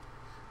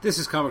This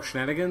is Comic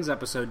Shenanigans,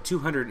 episode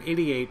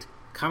 288,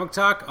 Comic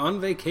Talk on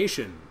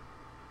Vacation.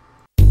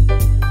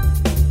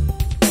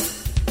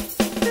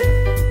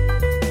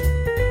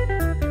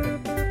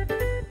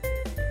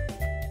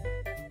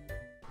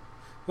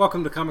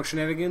 Welcome to Comic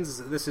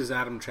Shenanigans. This is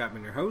Adam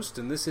Chapman, your host,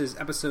 and this is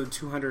episode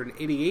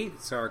 288.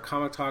 It's our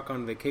Comic Talk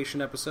on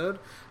Vacation episode.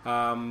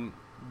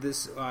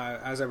 As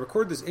I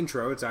record this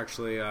intro, it's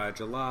actually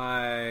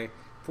July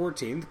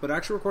 14th, but I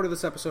actually recorded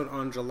this episode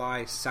on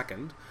July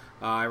 2nd.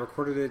 I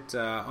recorded it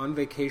on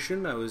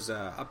vacation. I was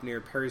up near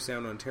Parry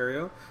Sound,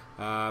 Ontario,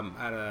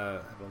 at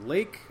a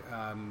lake,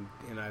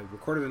 and I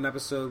recorded an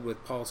episode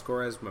with Paul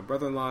Scores, my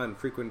brother-in-law and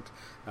frequent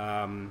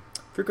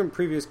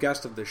previous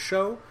guest of the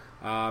show.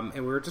 And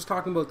we were just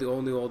talking about the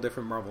all new, all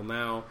different Marvel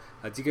Now.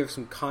 To give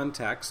some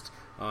context,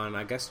 on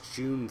I guess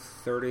June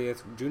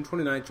 29th,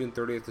 June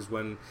 30th is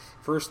when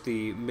first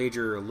the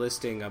major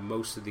listing of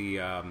most of the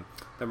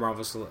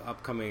Marvel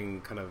upcoming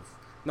kind of,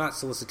 not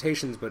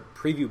solicitations, but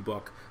preview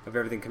book of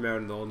everything coming out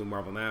in the all new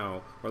Marvel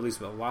Now, or at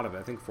least a lot of it,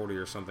 I think 40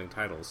 or something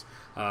titles.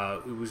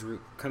 It was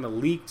kind of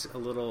leaked a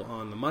little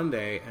on the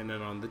Monday, and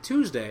then on the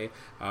Tuesday,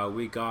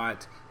 we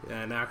got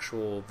an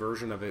actual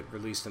version of it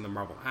released in the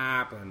Marvel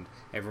app, and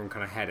everyone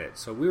kind of had it.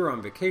 So we were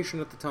on vacation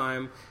at the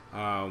time. We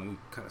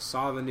kind of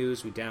saw the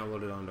news. We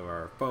downloaded it onto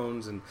our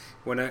phones, and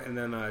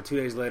then 2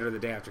 days later, the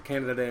day after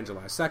Canada Day, on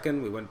July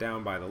 2nd, we went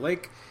down by the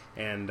lake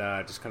and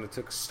just kind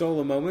of stole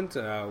a moment.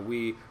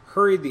 We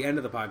hurried the end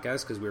of the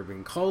podcast because we were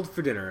being called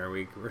for dinner.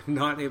 We were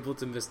not able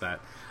to miss that.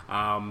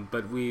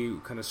 But we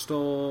kind of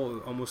stole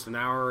almost an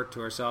hour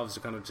to ourselves to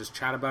kind of just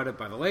chat about it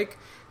by the lake.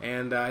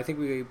 And I think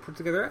we put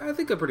together, a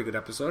pretty good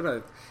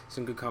episode.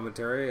 Some good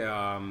commentary.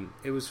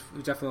 It was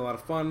definitely a lot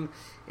of fun.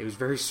 It was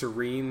very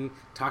serene.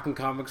 Talking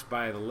comics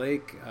by the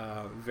lake,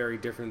 very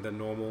different than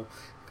normal.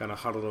 Kind of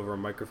huddled over a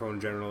microphone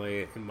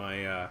generally in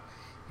my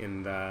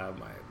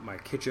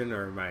kitchen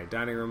or my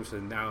dining room. So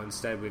now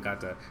instead we got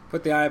to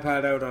put the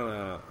iPad out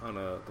on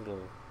a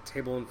little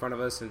table in front of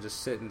us and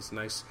just sit in this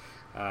nice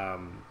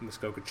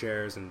Muskoka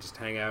chairs and just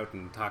hang out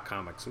and talk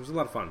comics. It was a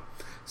lot of fun.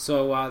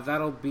 So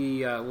that'll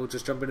be, we'll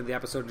just jump into the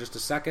episode in just a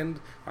second.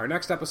 Our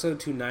next episode,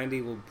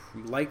 290, will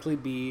likely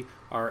be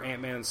our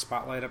Ant-Man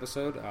Spotlight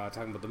episode,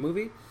 talking about the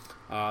movie.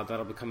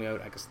 That'll be coming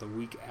out, I guess, the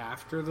week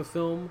after the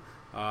film.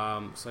 So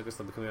I guess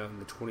they'll be coming out on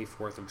the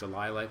 24th of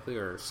July, likely,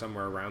 or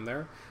somewhere around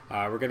there.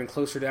 We're getting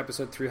closer to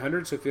episode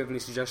 300, so if you have any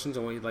suggestions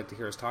on what you'd like to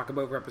hear us talk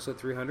about for episode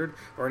 300,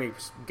 or any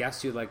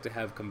guests you'd like to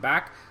have come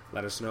back,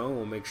 let us know.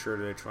 We'll make sure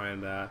to try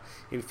and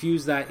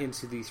infuse that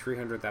into the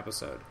 300th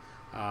episode.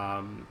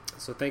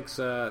 So thanks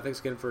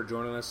again for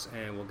joining us,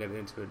 and we'll get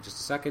into it in just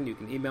a second. You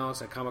can email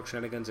us at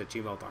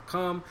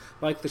comicshenanigans@gmail.com,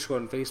 like the show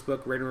on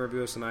Facebook, rate and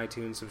review us on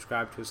iTunes,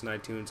 subscribe to us on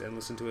iTunes, and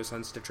listen to us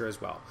on Stitcher as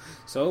well.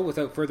 So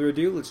without further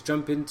ado, let's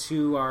jump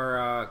into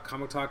our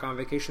Comic Talk on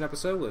Vacation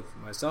episode with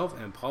myself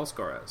and Paul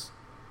Scores.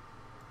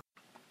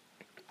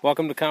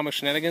 Welcome to Comic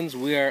Shenanigans.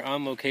 We are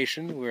on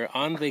location. We're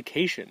on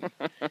vacation.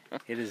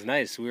 It is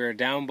nice. We are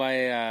down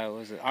by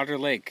Otter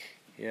Lake,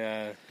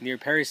 near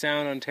Parry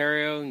Sound,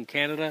 Ontario, in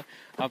Canada,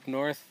 up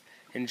north,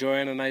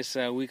 enjoying a nice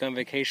week on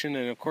vacation.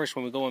 And of course,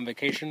 when we go on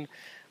vacation,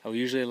 we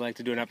usually like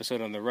to do an episode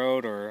on the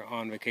road or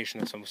on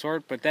vacation of some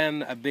sort. But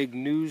then a big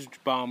news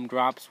bomb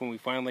drops when we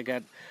finally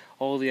get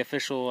all the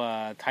official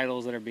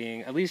titles that are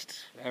being, at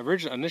least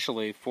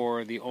initially,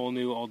 for the all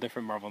new, all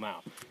different Marvel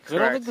Now. Because I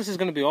don't think this is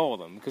going to be all of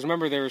them. Because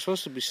remember, they were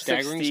supposed to be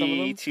staggering some of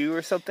them. 62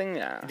 or something,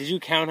 yeah. Did you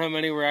count how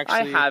many were actually?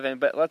 I haven't,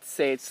 but let's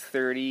say it's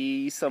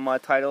 30 some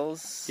odd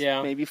titles.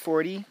 Yeah. Maybe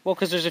 40. Well,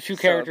 because there's a few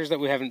characters that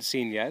we haven't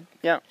seen yet.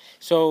 Yeah.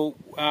 So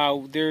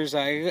there's,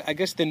 I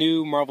guess the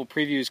new Marvel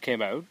previews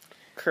came out.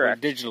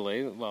 Correct.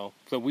 Digitally, well,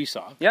 that we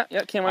saw. Yeah,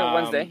 it came out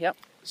Wednesday, yep.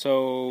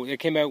 So it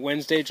came out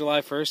Wednesday,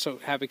 July 1st, so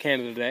happy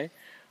Canada Day.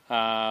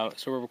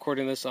 So we're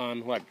recording this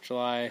on,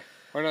 July...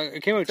 Or no,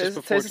 it came out just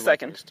before July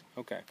 2nd.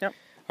 Okay. Yep.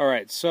 All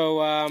right, so...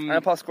 I'm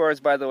Paul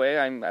Scores, by the way.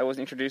 I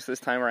wasn't introduced this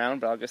time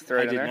around, but I'll just throw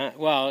it in there. Not.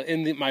 Well,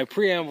 in my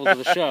preamble to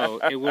the show,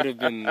 it would have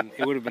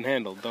been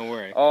handled, don't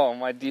worry. Oh,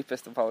 my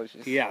deepest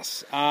apologies.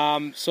 Yes.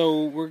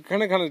 So we're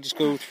going to kind of just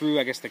go through,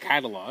 I guess, the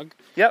catalog.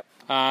 Yep.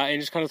 And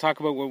just kind of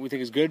talk about what we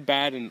think is good,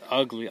 bad, and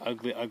ugly,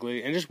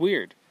 and just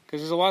weird.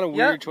 Because there's a lot of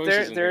weird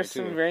choices in there, there's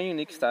some very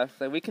unique stuff.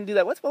 Like, we can do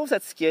that. What was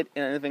that skit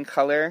in Living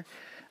Color?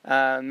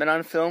 Men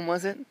on Film,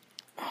 was it?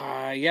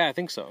 Yeah, I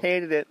think so.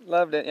 Hated it.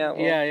 Loved it. Yeah,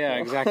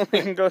 exactly. We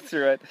can go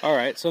through it. All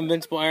right, so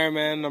Invincible Iron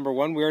Man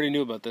 #1. We already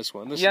knew about this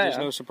one. There's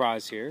no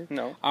surprise here.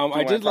 No.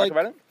 I did talk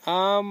about it?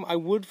 I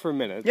would for a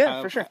minute.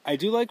 Yeah, for sure. I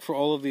do like for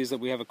all of these that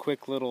we have a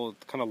quick little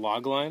kind of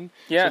log line.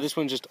 Yeah. So this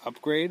one just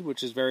Upgrade,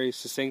 which is very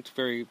succinct,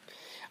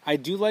 I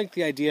do like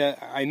the idea.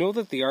 I know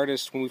that the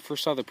artist, when we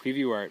first saw the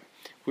preview art,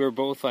 we were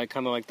both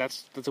kind of like,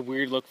 that's a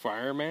weird look for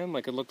Iron Man.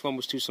 Like, it looked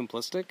almost too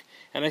simplistic.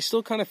 And I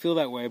still kind of feel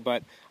that way,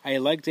 but I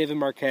like David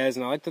Marquez,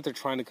 and I like that they're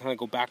trying to kind of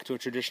go back to a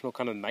traditional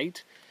kind of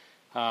knight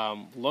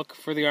look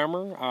for the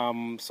armor.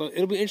 So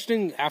it'll be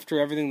interesting after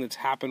everything that's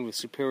happened with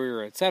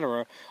Superior,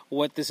 etc.,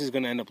 what this is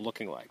going to end up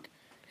looking like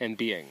and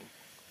being.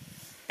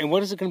 And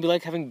what is it going to be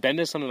like having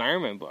Bendis on an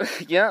Iron Man book?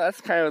 Yeah,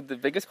 that's kind of the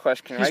biggest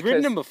question, He's right?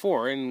 written him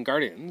before in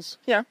Guardians.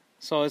 Yeah.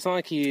 So it's not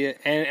like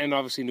and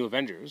obviously New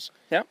Avengers.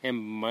 Yeah. And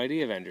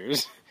Mighty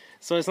Avengers.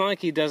 So it's not like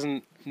he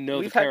doesn't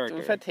know the character.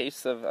 We've had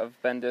tastes of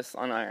Bendis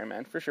on Iron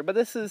Man, for sure. But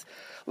this is,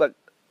 look,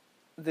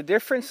 the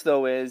difference,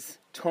 though, is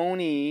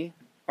Tony,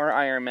 or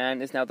Iron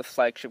Man, is now the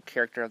flagship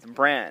character of the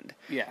brand.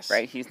 Yes.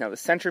 Right? He's now the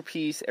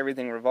centerpiece.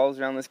 Everything revolves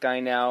around this guy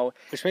now.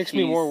 Which makes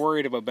me more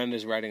worried about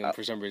Bendis writing him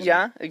for some reason.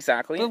 Yeah,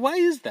 exactly. But why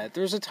is that?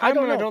 There was a time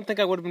when I don't think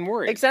I would have been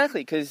worried.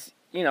 Exactly, because,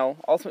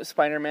 Ultimate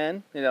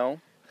Spider-Man,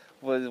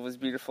 was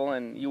beautiful,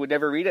 and you would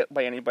never read it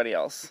by anybody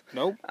else.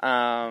 Nope.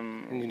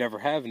 And you never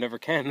have, never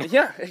can.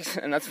 Yeah,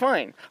 and that's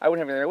fine. I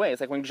wouldn't have it the other way.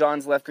 It's like when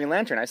Johns left Green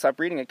Lantern, I stopped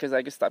reading it because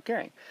I just stopped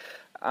caring.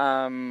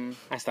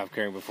 I stopped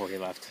caring before he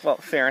left. Well,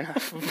 fair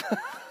enough.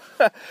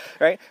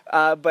 Right?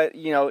 But,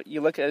 you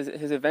look at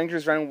his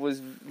Avengers run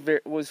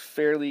was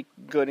fairly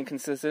good and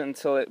consistent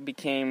until it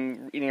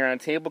became eating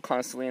around a table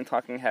constantly and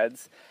talking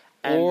heads.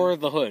 Or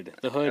the Hood.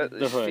 The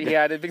Hood. He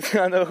had a big thing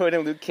on the Hood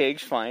and Luke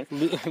Cage, fine.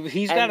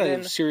 He's got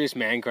a serious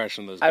man crush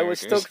on those characters. I was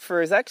stoked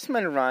for his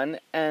X-Men run,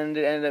 and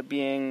it ended up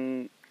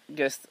being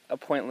just a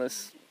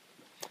pointless...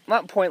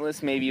 Not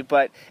pointless, maybe,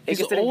 but it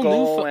just didn't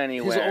go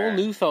anywhere. His old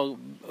new felt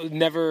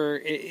never...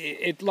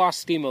 It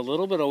lost steam a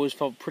little, but always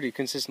felt pretty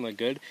consistently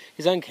good.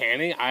 His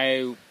Uncanny,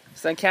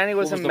 His Uncanny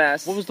was a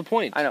mess. What was the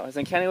point? I know, his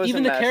Uncanny was a mess.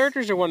 Even the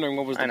characters are wondering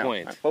what was the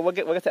point. Well, we'll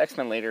get to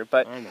X-Men later,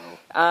 but... I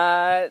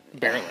know.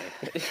 Barely.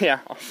 Yeah.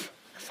 Oh,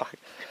 fuck.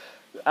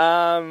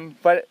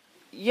 But,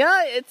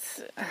 yeah,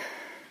 it's...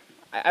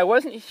 I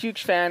wasn't a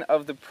huge fan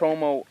of the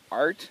promo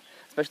art,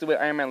 especially the way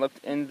Iron Man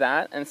looked in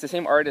that. And it's the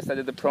same artist that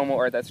did the promo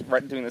art that's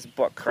doing this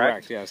book,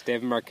 correct? Correct, yes.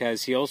 David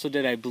Marquez. He also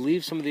did, I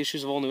believe, some of the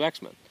issues of All New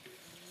X-Men.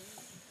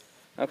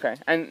 Okay.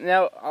 And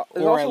now,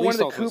 is also one of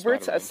the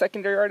Kuberts a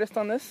secondary artist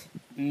on this?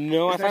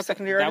 No, I thought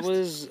that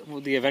was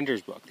the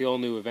Avengers book, the All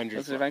New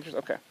Avengers book. Avengers?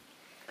 Okay.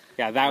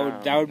 Yeah,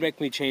 that would make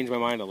me change my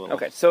mind a little.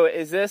 Okay, so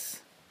is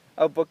this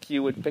a book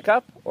you would pick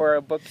up, or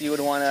a book you would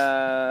want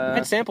to...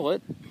 I'd sample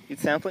it. You'd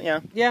sample it, yeah?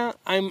 Yeah,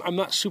 I'm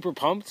not super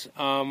pumped.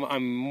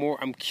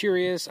 I'm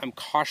curious. I'm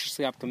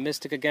cautiously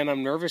optimistic. Again,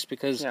 I'm nervous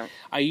because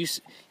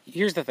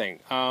here's the thing.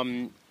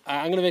 I'm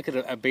going to make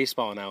it a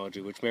baseball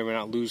analogy, which may or may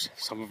not lose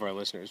some of our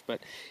listeners.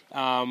 But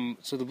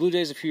so the Blue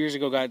Jays a few years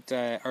ago got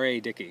R.A.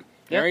 Dickey.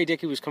 Yep. R.A.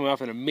 Dickey was coming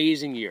off an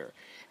amazing year.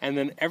 And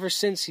then ever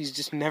since, he's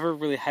just never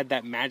really had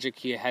that magic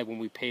he had when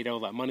we paid all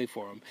that money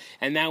for him.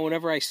 And now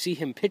whenever I see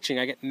him pitching,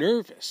 I get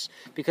nervous.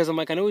 Because I'm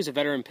like, I know he's a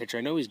veteran pitcher.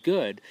 I know he's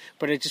good.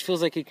 But it just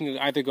feels like he can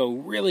either go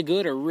really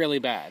good or really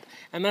bad.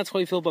 And that's how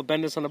I feel about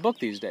Bendis on a book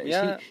these days.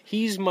 Yeah.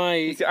 He's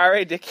the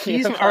R.A. Dickey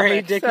He's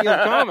R.A. Dickey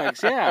of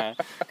comics, yeah.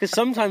 Because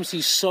sometimes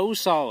he's so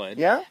solid.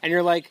 Yeah. And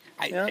you're like,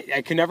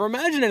 I can never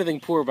imagine anything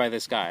poor by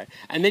this guy.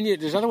 And then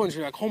there's other ones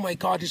where you're like, oh my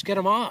God, just get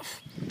him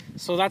off.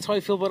 So that's how I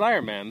feel about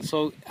Iron Man.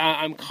 So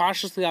I'm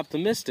cautiously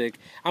optimistic.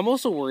 I'm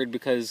also worried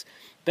because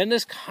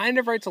Bendis kind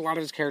of writes a lot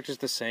of his characters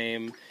the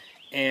same,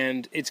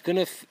 and it's going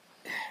to,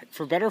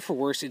 for better or for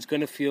worse, it's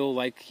going to feel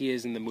like he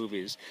is in the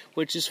movies,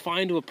 which is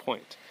fine to a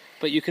point.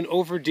 But you can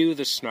overdo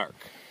the snark.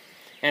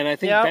 And I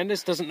think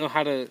Bendis doesn't know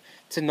how to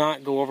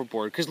not go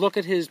overboard. Because look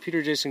at his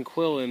Peter Jason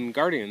Quill in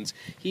Guardians.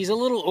 He's a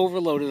little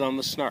overloaded on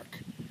the snark.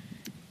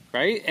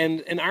 Right?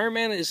 And Iron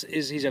Man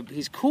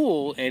he's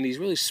cool and he's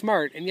really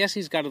smart, and yes,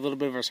 he's got a little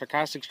bit of a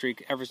sarcastic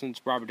streak ever since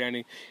Robert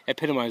Downey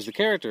epitomized the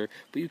character,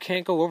 but you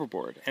can't go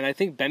overboard. And I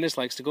think Bendis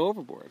likes to go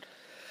overboard.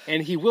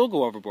 And he will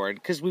go overboard,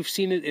 because we've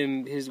seen it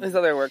in his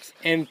other works.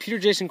 And Peter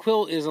Jason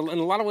Quill is, in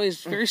a lot of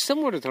ways, very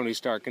similar to Tony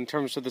Stark in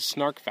terms of the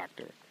snark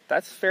factor.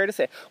 That's fair to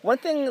say. One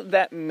thing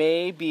that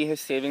may be his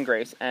saving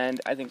grace,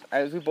 and I think,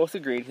 as we both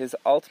agreed, his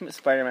Ultimate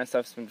Spider-Man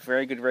stuff has been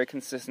very good, very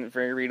consistent,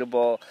 very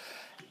readable.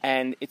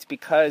 And it's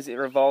because it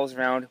revolves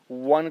around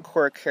one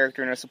core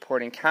character in a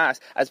supporting cast,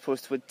 as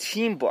opposed to a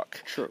team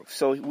book. True.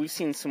 So we've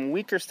seen some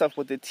weaker stuff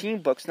with the team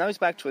books. Now he's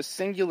back to a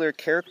singular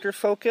character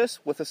focus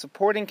with a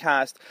supporting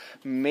cast.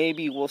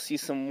 Maybe we'll see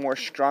some more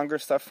stronger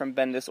stuff from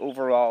Bendis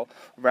overall,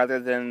 rather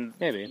than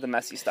the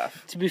messy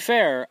stuff. To be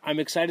fair, I'm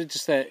excited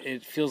just that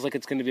it feels like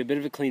it's going to be a bit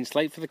of a clean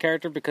slate for the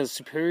character, because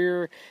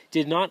Superior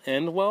did not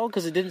end well,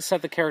 because it didn't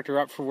set the character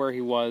up for where he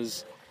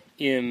was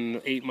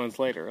in 8 months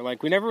later.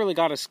 Like, we never really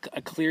got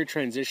a clear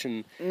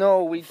transition.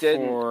 No, we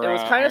didn't. It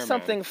was kind of Iron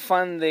something Man.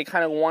 Fun they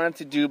kind of wanted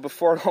to do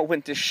before it all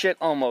went to shit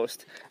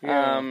almost.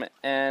 Yeah.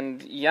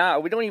 And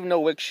we don't even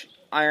know which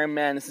Iron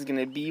Man this is going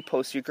to be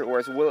post-Secret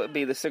Wars. Will it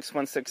be the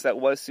 616 that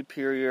was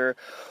Superior?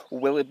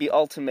 Will it be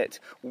Ultimate?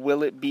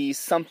 Will it be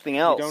something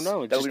else? We don't know.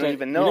 We don't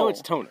even know. We know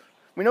it's Tony.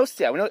 We know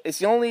it's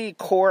the only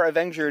core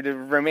Avenger to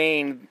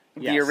remain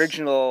the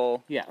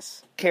original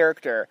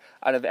character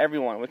out of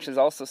everyone, which is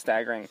also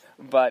staggering.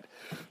 But,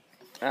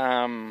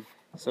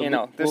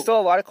 there's still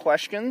a lot of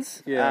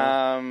questions,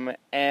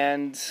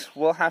 and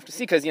we'll have to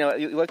see. Because, you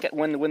look at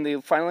when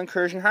the final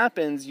incursion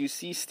happens, you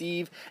see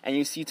Steve and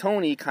you see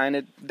Tony kind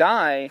of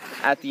die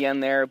at the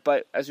end there.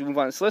 But as we move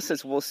on to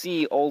solicits, we'll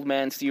see old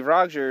man Steve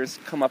Rogers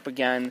come up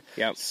again.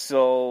 Yep.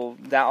 So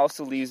that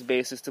also leaves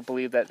basis to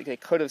believe that they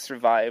could have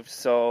survived.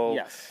 So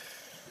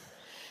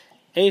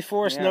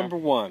A-Force number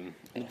 1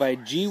 by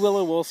G.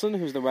 Willow Wilson,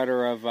 who's the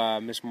writer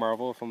of Miss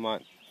Marvel, if I'm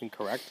not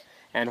incorrect,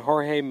 and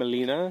Jorge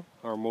Molina.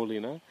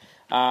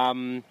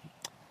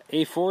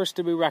 A-Force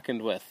to be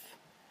reckoned with.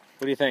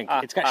 What do you think?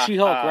 It's got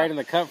She-Hulk right in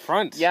the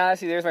front. Yeah,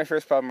 see, there's my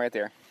first problem right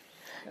there.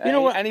 You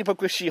know what? Any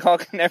book with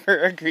She-Hulk never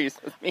agrees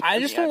with me. I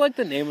just don't like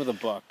the name of the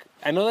book.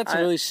 I know that's a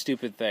really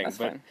stupid thing, that's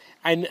but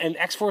fine. and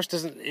X-Force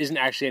isn't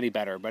actually any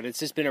better, but it's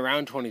just been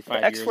around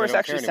 25 years. X-Force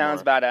actually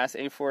sounds badass.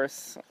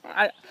 A-Force,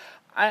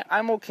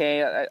 I'm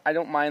okay. I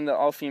don't mind the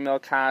all-female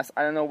cast.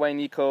 I don't know why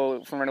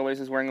Nico from Runaways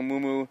is wearing a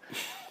muumuu.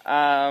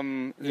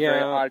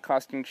 Very odd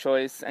costume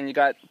choice. And you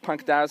got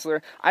Punk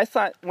Dazzler. I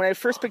thought, when I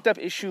first picked up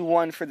issue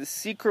 1 for the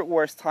Secret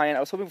Wars tie-in, I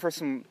was hoping for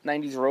some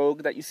 90s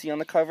Rogue that you see on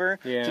the cover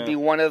to be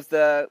one of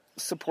the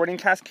supporting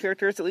cast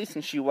characters, at least,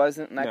 and she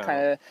wasn't, and that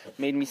kind of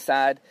made me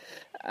sad.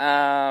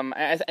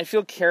 I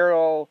feel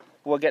Carol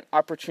will get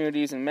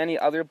opportunities in many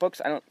other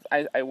books.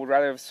 I would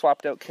rather have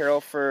swapped out Carol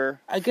for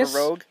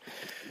Rogue.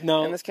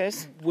 No, in this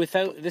case,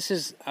 this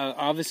is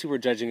obviously we're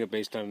judging it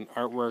based on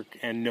artwork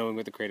and knowing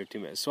what the creative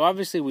team is. So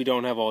obviously we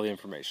don't have all the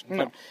information.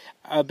 No. But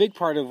a big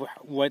part of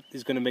what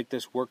is going to make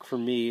this work for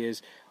me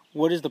is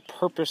what is the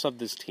purpose of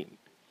this team,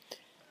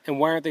 and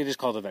why aren't they just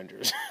called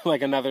Avengers,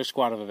 like another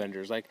squad of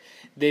Avengers? Like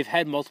they've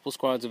had multiple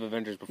squads of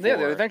Avengers before. Yeah,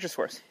 they're the Avengers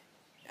Force.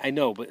 I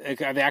know, but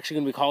are they actually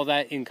going to be called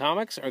that in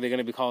comics? Are they going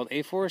to be called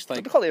A-Force?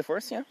 They'll be called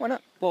A-Force, yeah, why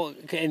not? Well,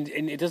 and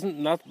it doesn't,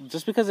 not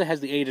just because it has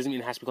the A doesn't mean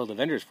it has to be called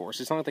Avengers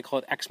Force. It's not like they call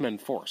it X-Men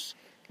Force.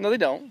 No, they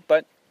don't,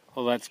 but...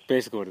 Well, that's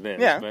basically what it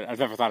is, yeah. But I've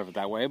never thought of it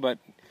that way, but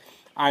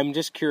I'm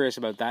just curious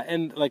about that.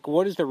 And, like,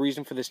 what is the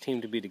reason for this team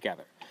to be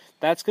together?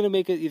 That's going to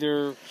make it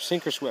either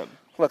sink or swim.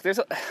 Look, look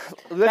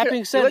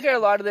at a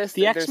lot of this.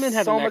 The X-Men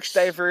had so much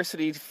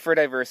diversity for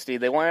diversity.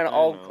 They want an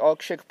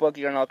all-chick book.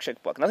 You got an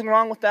all-chick book. Nothing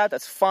wrong with that.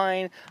 That's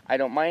fine. I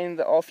don't mind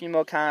the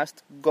all-female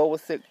cast. Go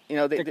with it. You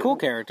know, they're cool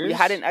characters. We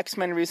had an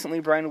X-Men recently.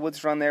 Brian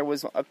Wood's run there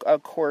was a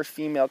core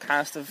female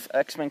cast of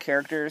X-Men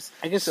characters.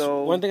 I guess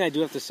one thing I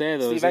do have to say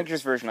though is the is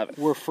Avengers version of it.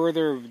 We're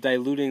further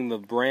diluting the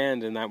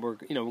brand in that we're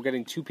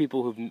getting 3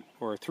 people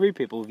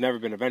who've never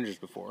been Avengers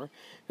before.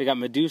 We got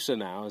Medusa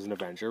now as an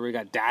Avenger. We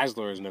got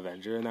Dazzler as an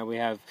Avenger, and now we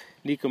have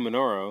Nico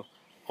Minoru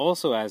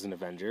also as an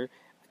Avenger.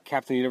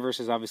 Captain Universe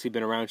has obviously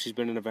been around. She's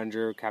been an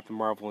Avenger. Captain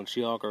Marvel and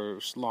She-Hulk are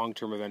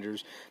long-term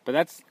Avengers. But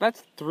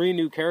that's 3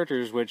 new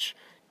characters, which,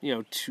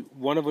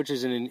 one of which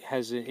has an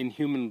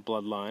Inhuman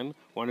bloodline,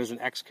 one is an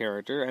X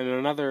character, and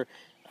another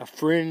a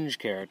fringe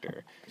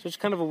character. So it's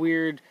kind of a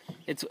weird...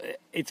 It's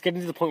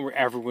getting to the point where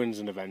everyone's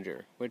an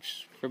Avenger,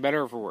 which, for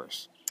better or for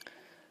worse.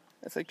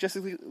 It's like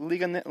Justice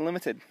League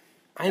Unlimited.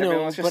 I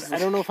know, but I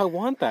don't know if I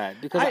want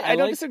that. Because I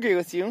don't disagree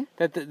with you.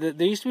 That there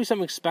used to be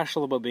something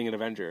special about being an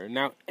Avenger.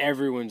 Now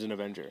everyone's an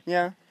Avenger.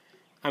 Yeah.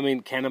 I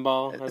mean,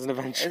 Cannonball as an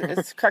Avenger.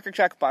 It's Cracker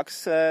Jack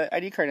box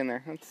ID card in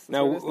there. That's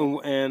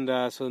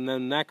so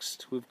then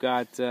next we've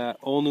got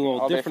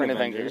all different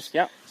Avengers.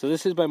 Yeah. So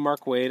this is by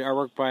Mark Waid,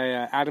 artwork by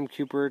Adam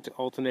Kubert,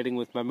 alternating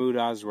with Mahmoud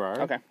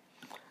Asrar. Okay.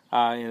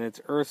 And it's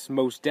Earth's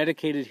most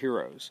dedicated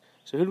heroes.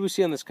 So who do we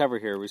see on this cover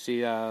here? We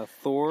see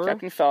Thor,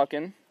 Captain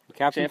Falcon.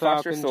 Captain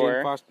Falcon, Thor.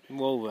 Jane Foster.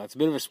 Well, that's a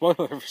bit of a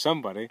spoiler for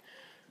somebody.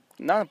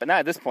 No, but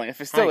not at this point.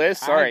 If it still is,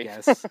 sorry. I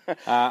guess.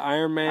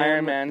 Iron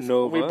Man,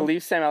 Nova. We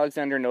believe Sam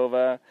Alexander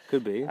Nova.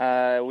 Could be.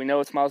 We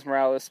know it's Miles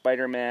Morales,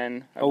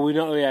 Spider-Man. We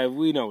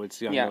know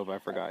it's young Nova. I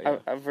forgot. Yeah.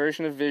 A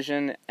version of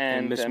Vision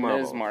and Ms.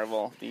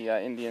 Marvel, the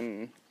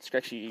Indian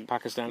sketchy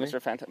Pakistani.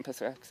 Mr.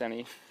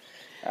 Pakistani.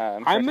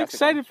 I'm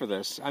excited for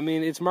this. I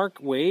mean, it's Mark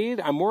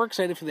Waid. I'm more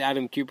excited for the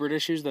Adam Kubert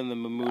issues than the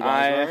Mahmoud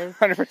Asrar.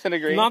 I 100%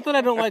 agree. Not that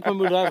I don't like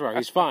Mahmoud Asrar.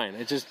 He's fine.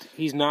 It's just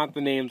he's not the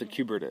name that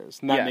Kubert is.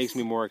 And that makes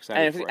me more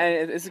excited for it.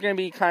 And this is going to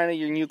be kind of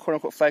your new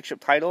quote-unquote flagship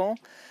title.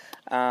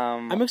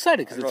 I'm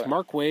excited because it's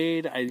Mark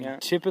Waid. I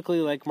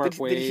typically like Mark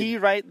Waid. Did he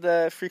write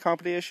the Free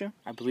Company issue?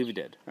 I believe he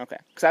did. Okay.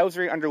 Because I was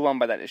very underwhelmed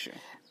by that issue.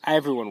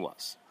 Everyone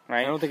was.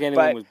 Right? I don't think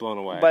anyone was blown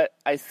away. But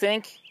I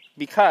think...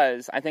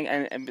 Because I think,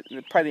 and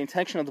probably the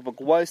intention of the book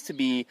was to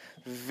be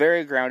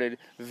very grounded,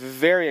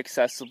 very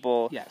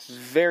accessible,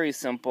 very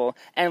simple.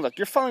 And look,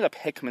 you're following up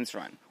Hickman's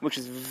run, which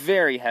is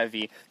very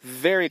heavy,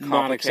 very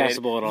complicated, not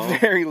accessible at all,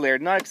 very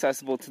layered, not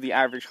accessible to the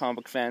average comic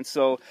book fan.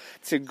 So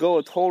to go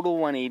a total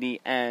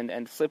 180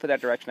 and flip it that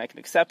direction, I can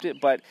accept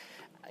it. But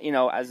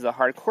as the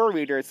hardcore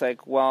reader, it's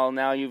like, well,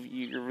 now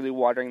you're really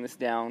watering this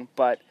down,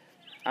 but.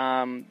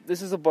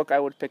 This is a book I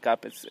would pick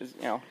up. It's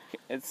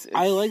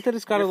I like that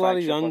it's got a lot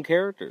of young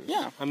characters.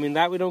 Yeah. I mean,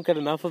 that we don't get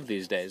enough of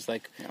these days.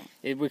 Like,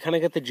 we kind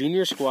of get the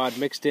junior squad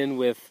mixed in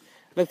with,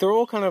 like, they're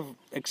all kind of,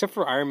 except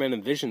for Iron Man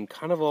and Vision,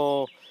 kind of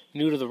all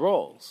new to the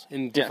roles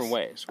in different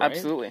ways, right?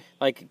 Absolutely.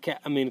 Like,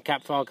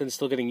 Cap Falcon's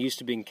still getting used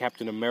to being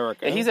Captain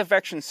America. Yeah, he's a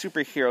veteran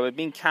superhero, but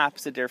being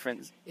Cap's a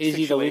different situation. Is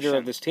he the leader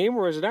of this team,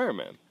 or is it Iron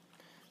Man?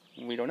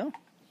 We don't know.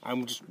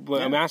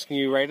 I'm asking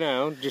you right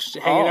now, just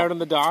hanging out on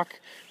the dock.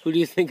 Who do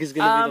you think is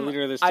going to be the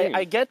leader of this team?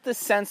 I get the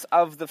sense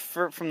of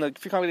from the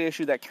Free Company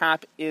issue that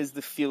Cap is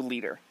the field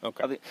leader.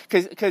 Okay.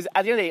 Because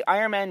at the end of the day,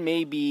 Iron Man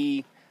may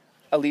be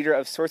a leader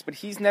of sorts, but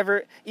he's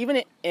never,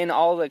 even in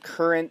all the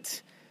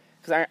current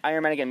because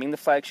Iron Man, again, being the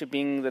flagship,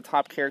 being the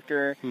top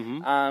character,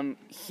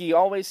 he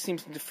always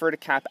seems to defer to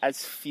Cap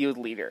as field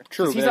leader.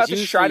 True, he's not the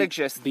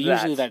strategist but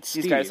usually that's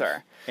these Steve. guys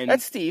are. And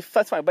that's Steve,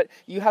 that's fine, but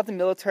you have the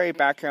military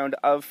background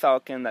of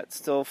Falcon that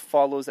still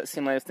follows that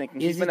same line of thinking.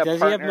 does he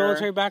have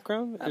military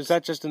background? Or is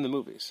that just in the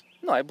movies?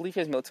 No, I believe he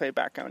has military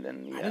background. I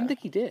didn't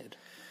think he did.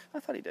 I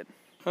thought he did.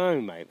 Oh,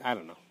 he might. I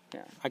don't know.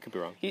 Yeah. I could be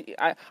wrong.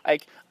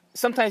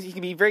 Sometimes he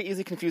can be very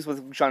easily confused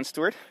with John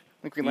Stewart,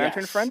 the Green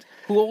Lantern friend.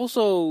 Who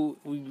also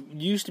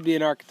used to be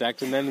an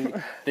architect, and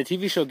then the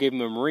TV show gave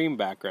him a Marine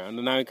background,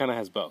 and now he kind of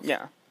has both.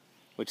 Yeah.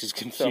 Which is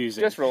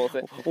confusing. So just roll with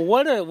it.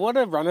 What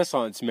a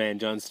Renaissance man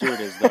John Stewart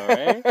is, though,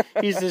 right?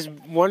 He's this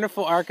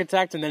wonderful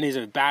architect, and then he's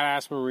a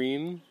badass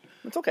Marine.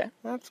 It's okay.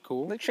 That's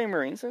cool. Like trained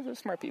Marines, they're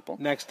smart people.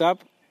 Next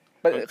up.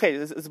 But, okay,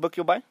 is this a book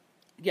you'll buy?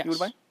 Yes. You would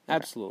buy?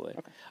 Absolutely.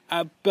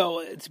 Okay.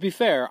 But to be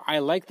fair, I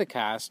like the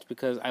cast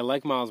because I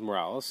like Miles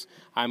Morales.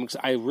 I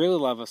really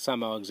love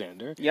Sam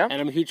Alexander. Yeah.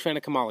 And I'm a huge fan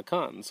of Kamala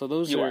Khan. So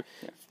those are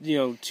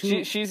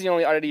two. She's the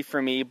only oddity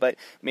for me, but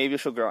maybe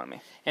she'll grow on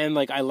me. And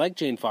I like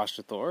Jane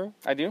Foster Thor.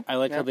 I do. I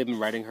like how they've been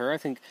writing her. I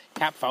think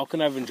Cap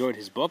Falcon, I've enjoyed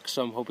his book,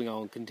 so I'm hoping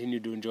I'll continue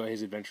to enjoy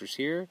his adventures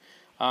here.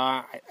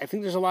 I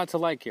think there's a lot to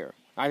like here.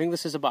 I think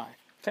this is a buy.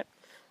 Okay.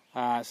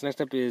 So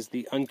next up is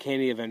the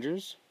Uncanny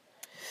Avengers.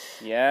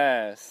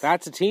 Yes.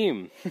 That's a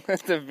team.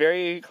 That's a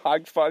very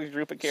hodgepodge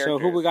group of characters. So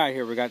who we got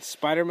here? We got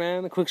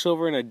Spider-Man,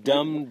 Quicksilver, and a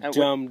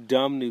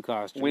dumb new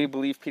costume. We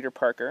believe Peter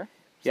Parker.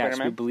 Yes,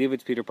 Spider-Man. we believe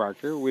it's Peter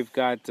Parker. We've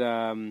got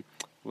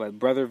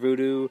Brother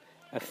Voodoo,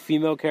 a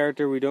female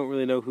character. We don't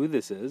really know who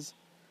this is.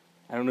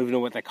 I don't even know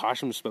what that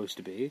costume's supposed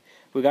to be.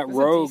 We got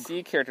Rogue.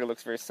 The DC character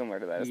looks very similar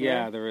to that, isn't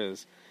there? There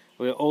is.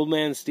 We got Old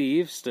Man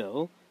Steve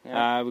still.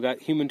 Yeah. We got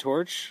Human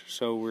Torch.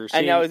 So we're seeing...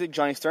 And now is it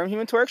Johnny Storm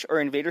Human Torch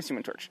or Invader's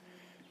Human Torch?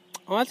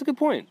 Oh, that's a good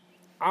point.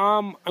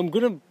 I'm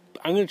gonna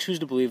choose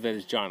to believe that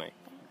it's Johnny.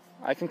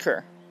 I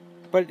concur.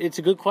 But it's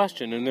a good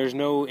question, and there's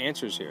no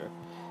answers here.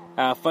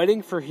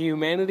 Fighting for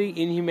humanity,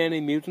 Inhumanity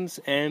Mutants,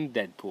 and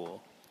Deadpool.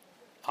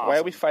 Awesome. Why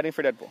are we fighting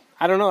for Deadpool?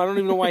 I don't know. I don't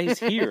even know why he's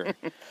here.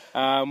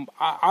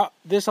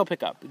 This I'll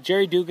pick up.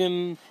 Jerry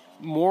Dugan,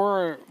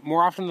 more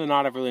often than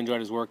not, I've really enjoyed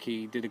his work.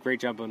 He did a great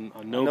job on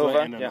Nova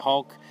and on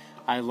Hulk.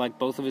 I like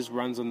both of his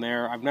runs on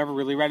there. I've never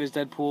really read his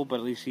Deadpool, but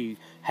at least he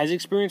has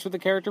experience with the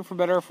character, for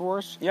better or for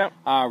worse. Yep.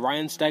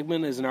 Ryan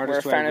Stegman is an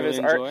artist who I really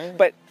enjoy. Art,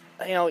 but,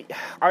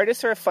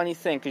 artists are a funny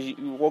thing, because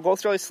we'll go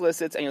through all these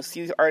solicits, and you'll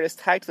see the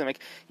artists tagged to them,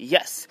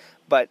 yes,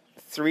 but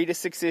 3 to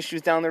 6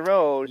 issues down the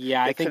road,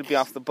 they could be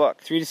off the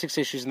book. 3 to 6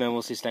 issues, and then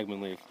we'll see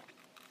Stegman leave.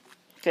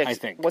 Okay, I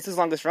think. What's his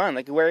longest run?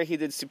 Where he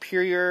did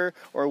Superior,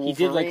 or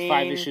Wolverine. He did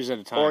 5 issues at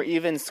a time. Or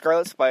even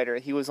Scarlet Spider.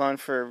 He was on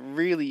for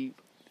really...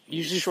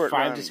 Usually short 5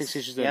 runs. to 6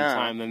 issues at a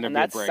time, then there'd be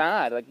a break.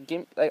 And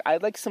that's sad.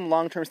 I'd like some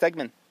long-term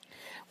Stegman.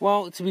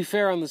 Well, to be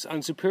fair,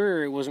 on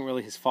Superior, it wasn't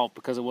really his fault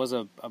because it was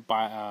a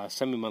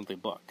semi-monthly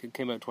book. It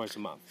came out twice a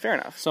month. Fair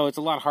enough. So it's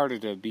a lot harder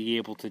to be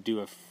able to do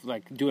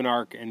an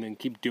arc and then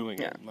keep doing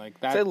it like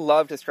that. So I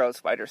loved his Scarlet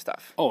Spider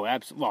stuff. Oh,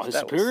 absolutely. Well, his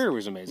Superior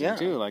was amazing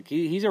too.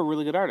 He's a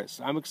really good artist.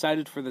 I'm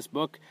excited for this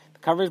book. The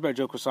cover is by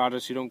Joe Quesada,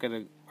 so you don't get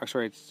a. Or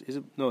sorry, it's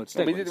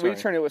Stegman. We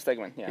determined it was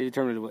Stegman. Yeah.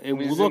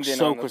 It looks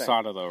so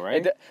Quesada though,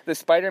 right? The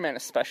Spider-Man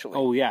especially.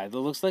 Oh yeah, it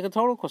looks like a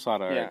total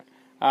Quesada. Right?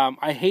 Yeah.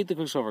 I hate the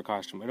Quicksilver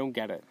costume. I don't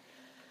get it.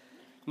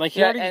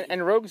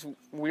 And Rogue's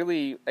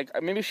really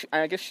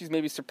I guess she's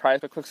maybe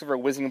surprised by Quicksilver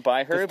whizzing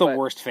by her. It's the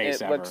worst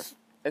face ever.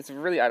 It's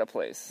really out of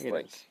place.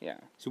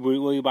 So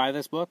will you buy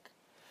this book,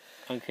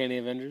 Uncanny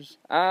Avengers?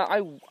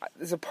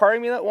 There's a part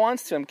of me that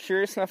wants to. I'm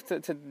curious enough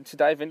to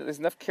dive into. There's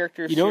enough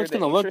characters. It's going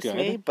to look good.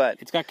 Me, but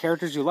it's got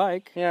characters you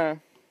like. Yeah,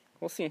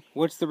 we'll see.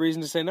 What's the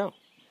reason to say no?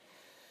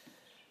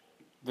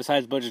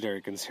 Besides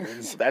budgetary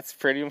concerns. That's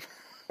pretty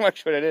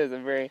much what it is.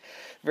 I'm very,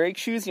 very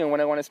choosy on what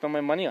I want to spend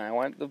my money on. I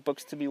want the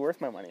books to be worth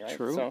my money, right?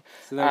 True.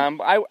 So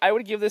I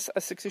would give this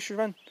a 6-issue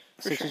run.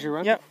 6-issue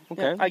run? Yeah.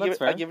 Okay. Yeah.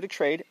 I give it a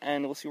trade,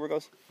 and we'll see where it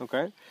goes.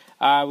 Okay. We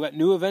got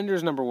New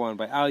Avengers #1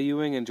 by Al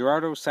Ewing and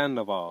Gerardo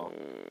Sandoval.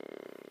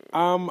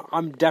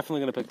 I'm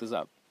definitely going to pick this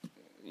up.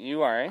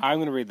 You are, eh? I'm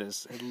going to read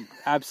this.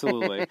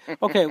 Absolutely.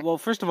 Okay, well,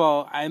 first of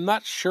all, I'm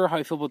not sure how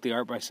I feel about the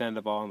art by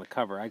Sandoval on the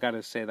cover. I got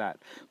to say that.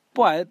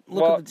 But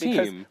look at the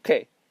team.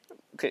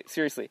 Okay,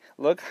 seriously.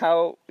 Look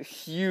how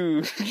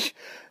huge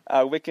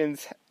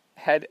Wiccan's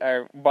head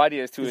or body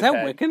is to his head. Is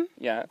that Wiccan?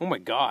 Yeah. Oh my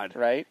God.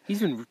 Right?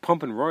 He's been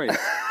pumping roids.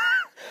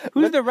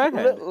 Who's the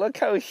redhead? Look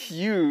how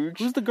huge.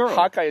 Who's the girl?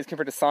 Hawkeye is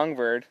compared to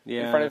Songbird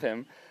in front of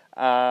him.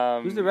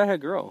 Who's the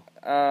redhead girl?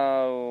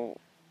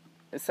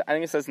 I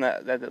think it says in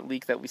that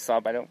leak that we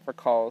saw, but I don't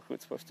recall who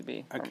it's supposed to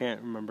be. I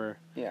can't remember.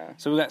 Yeah.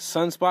 So we got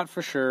Sunspot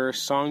for sure,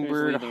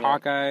 Songbird,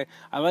 Hawkeye.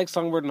 I like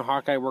Songbird and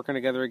Hawkeye working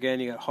together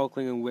again. You got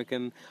Hulkling and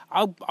Wiccan.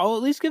 I'll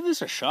at least give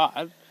this a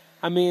shot.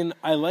 I mean,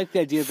 I like the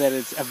idea that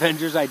it's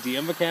Avengers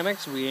idea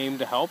mechanics. We aim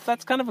to help.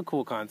 That's kind of a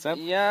cool concept.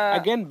 Yeah.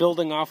 Again,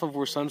 building off of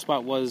where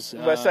Sunspot was.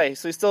 So he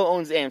still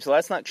owns AIM, so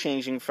that's not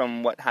changing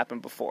from what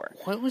happened before.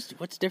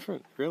 What's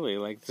different,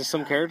 really? Just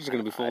some characters are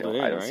going to be folded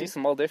in, right? I see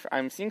some all different.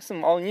 I'm seeing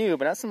some all new,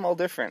 but not some all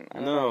different. I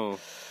don't know.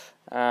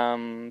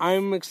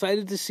 I'm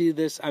excited to see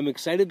this. I'm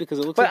excited because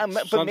it looks like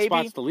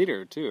Sunspot's the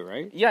leader too,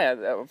 right?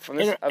 Yeah, from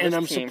this, and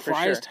I'm team,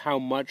 surprised for sure. how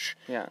much.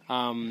 Yeah.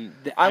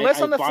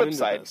 Unless on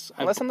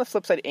the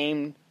flip side,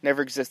 AIM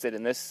never existed,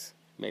 and this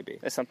maybe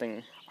is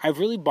something. I've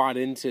really bought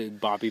into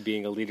Bobby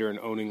being a leader and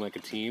owning like a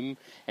team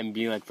and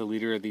being like the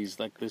leader of these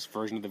this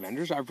version of the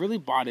Avengers. I've really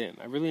bought in.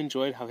 I really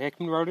enjoyed how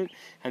Hickman wrote it,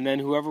 and then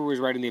whoever was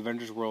writing the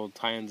Avengers World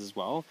tie-ins as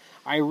well.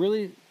 I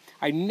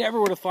never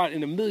would have thought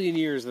in a million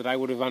years that I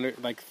would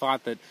have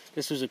thought that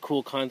this was a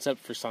cool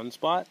concept for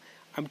Sunspot.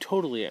 I'm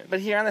totally in.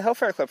 But he ran the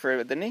Hellfire Club for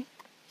it, didn't he?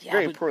 Yeah,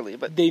 very poorly,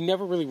 but they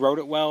never really wrote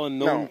it well, and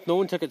no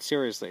one took it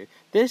seriously.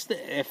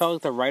 It felt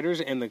like the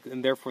writers and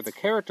therefore the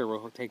character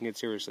were taking it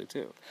seriously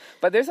too.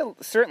 But there's a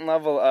certain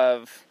level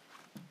of,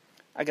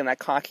 again, that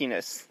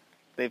cockiness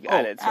they've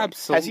added. So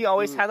absolutely. Has he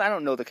always had? I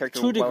don't know the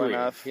character well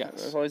enough. Yes,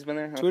 it's always been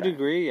there. To a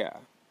degree, yeah.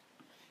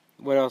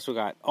 What else we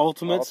got?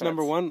 Ultimates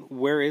number 1.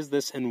 Where is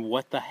this, and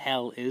what the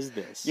hell is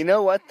this? You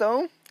know what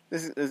though?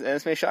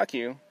 This may shock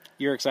you.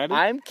 You're excited?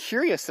 I'm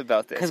curious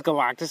about this. Because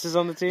Galactus is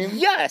on the team?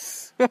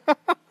 Yes!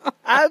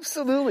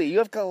 Absolutely. You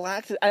have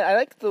Galactus. I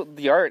like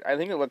the art. I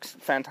think it looks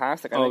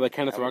fantastic. The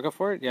Kenneth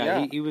Rutherford? Yeah.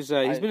 He's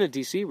been a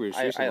DC Bruce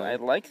recently. I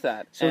like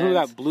that. So who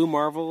got Blue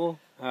Marvel,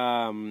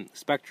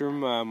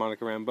 Spectrum,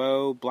 Monica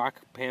Rambeau, Black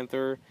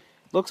Panther.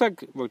 Looks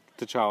like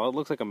T'Challa.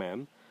 Looks like a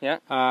man.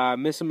 Yeah.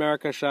 Miss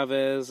America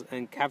Chavez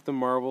and Captain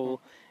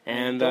Marvel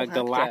and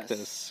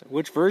Galactus.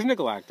 Which version of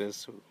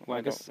Galactus? Well,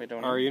 I guess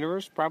our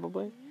universe,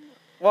 probably?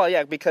 Well,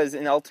 yeah, because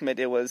in Ultimate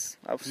it was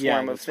a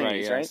swarm of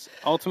thingies, right?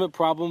 Ultimate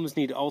problems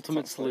need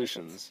ultimate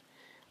solutions.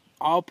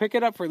 I'll pick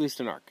it up for at least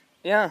an arc.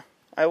 Yeah,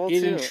 I will too.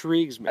 It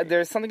intrigues me.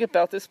 There's something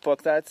about this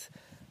book that's,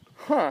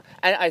 and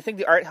I think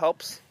the art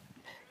helps.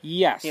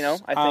 Yes.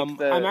 I think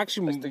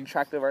the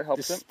attractive art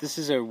helps it. This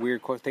is a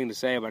weird thing to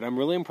say, but I'm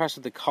really impressed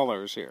with the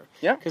colors here.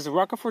 Yeah. Because the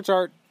Rutherford's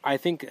art, I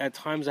think at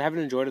times I haven't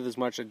enjoyed it as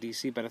much at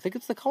DC, but I think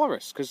it's the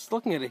colorists. Because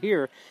looking at it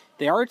here,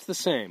 the art's the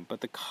same,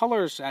 but the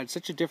colors add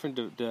such a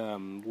different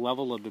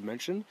level of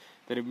dimension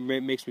that it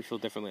makes me feel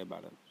differently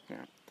about it.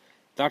 Yeah.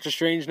 Doctor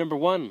Strange number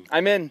 1.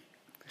 I'm in.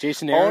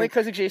 Jason Aaron. Only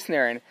because of Jason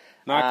Aaron.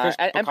 Not Chris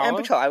and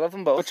Bachalo. I love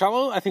them both.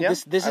 Bachalo, I think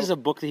this is a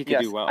book that he could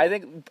do well. I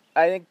think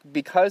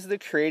because of the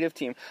creative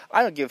team,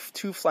 I don't give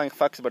 2 flying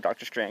fucks about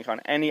Doctor Strange on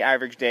any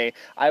average day.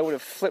 I would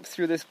have flipped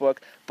through this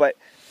book, but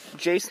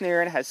Jason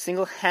Aaron has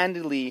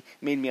single-handedly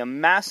made me a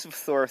massive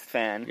Thor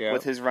fan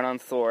with his run on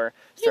Thor.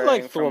 You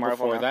liked Thor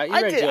before that. You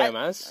read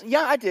JMS.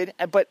 Yeah, I did,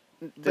 but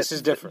this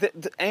is different.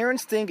 The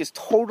Aaron's thing is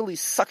totally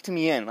sucked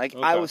me in.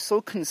 I was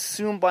so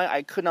consumed by it,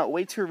 I could not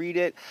wait to read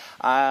it.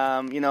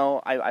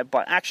 I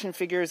bought action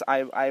figures.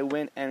 I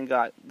went and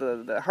got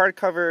the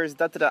hardcovers.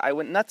 I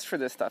went nuts for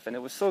this stuff, and it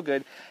was so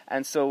good.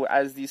 And so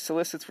as these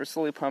solicits were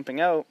slowly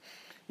pumping out,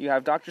 you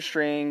have Doctor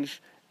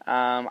Strange.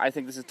 I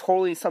think this is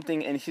totally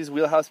something in his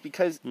wheelhouse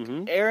because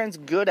Aaron's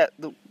good at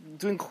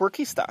doing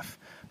quirky stuff.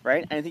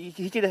 Right? And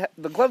he could.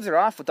 The gloves are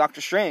off with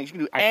Doctor Strange. You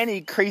can do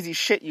any crazy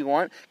shit you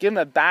want. Give him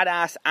a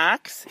badass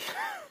axe.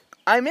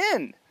 I'm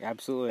in.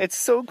 Absolutely. It's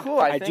so cool.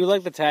 I do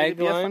like the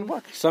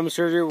tagline. Some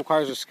surgery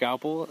requires a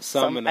scalpel,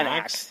 some an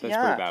axe. That's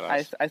pretty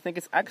badass. I think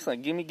it's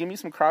excellent. Give me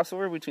some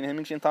crossover between him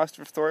and Jane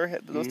Foster Thor,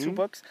 those 2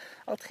 books.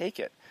 I'll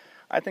take it.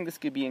 I think this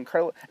could be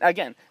incredible.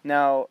 Again,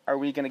 now, are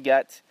we going to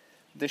get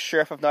the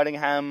Sheriff of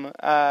Nottingham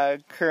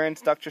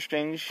current Doctor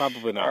Strange?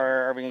 Probably not.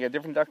 Or are we going to get a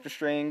different Doctor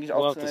Strange?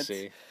 We'll have to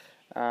see.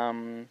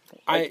 I'm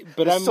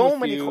so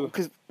many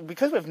because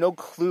we have no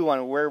clue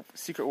on where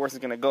Secret Wars is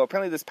going to go.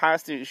 Apparently, this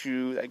past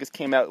issue I guess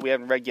came out that we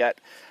haven't read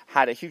yet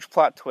had a huge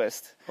plot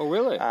twist. Oh,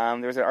 really?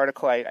 There was an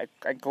article I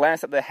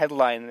glanced at the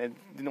headline and I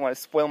didn't want to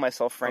spoil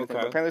myself for anything.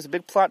 But apparently, there's a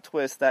big plot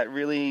twist that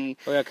really.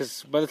 Oh yeah,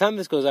 because by the time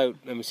this goes out,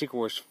 Secret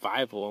Wars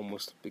 5 will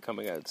almost be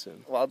coming out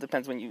soon. Well, it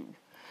depends when you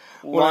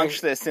launch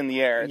this in the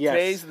air. Yes.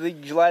 Today's the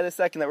July the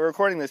 2nd that we're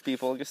recording this,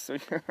 people, just so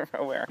you're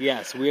aware.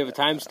 Yes, we have a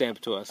timestamp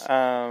to us.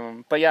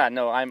 But yeah,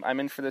 no, I'm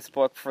in for this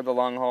book for the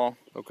long haul.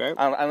 Okay.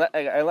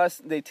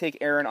 Unless they take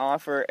Aaron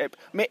off, or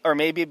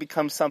maybe it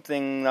becomes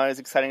something not as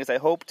exciting as I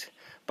hoped.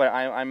 But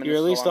I'm in. You're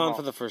at least on haul.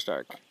 for the first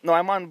arc. No,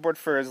 I'm on board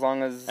for as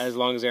long as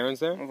Aaron's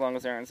there. As long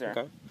as Aaron's there.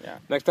 Okay. Yeah.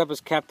 Next up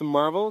is Captain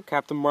Marvel.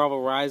 Captain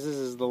Marvel Rises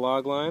is the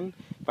logline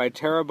by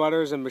Tara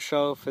Butters and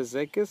Michelle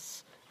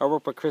Fazekis.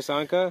 Artwork by Chris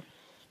Anka.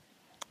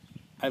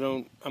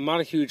 I'm not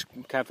a huge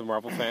Captain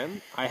Marvel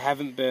fan. I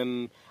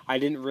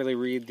didn't really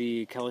read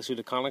the Kelly Sue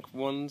DeConnick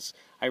ones.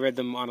 I read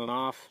them on and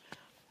off.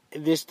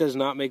 This does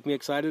not make me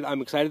excited. I'm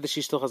excited that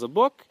she still has a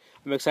book.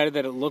 I'm excited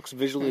that it looks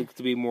visually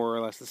to be more or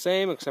less the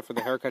same, except for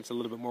the haircut's a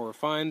little bit more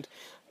refined.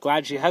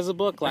 Glad she has a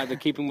book. Glad they're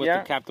keeping with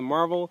the Captain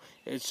Marvel.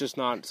 It's just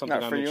not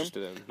something I'm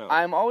interested in. No.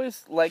 I'm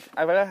always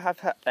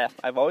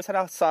I've always had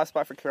a soft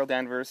spot for Carol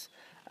Danvers.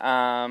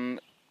 There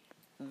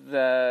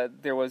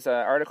was an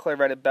article I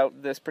read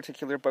about this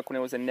particular book when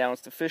it was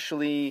announced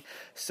officially.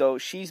 So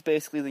she's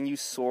basically the new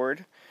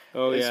Sword.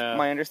 Oh, is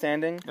my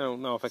understanding. I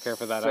don't know if I care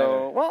for that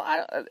either. Well,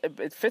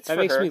 it fits that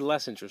for her. That makes me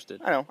less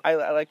interested. I know. I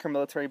like her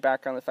military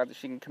background, the fact that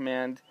she can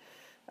command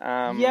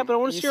Yeah, but I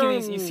want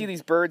to you see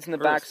these birds in the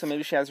back, so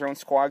maybe she has her own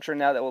squadron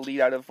now that will lead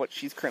out of what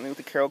she's currently with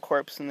the Carol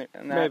Corps and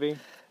that. Maybe.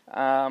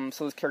 So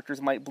those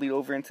characters might bleed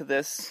over into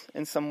this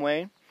in some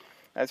way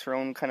as her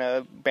own kind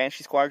of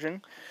Banshee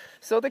squadron.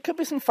 So there could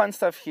be some fun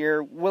stuff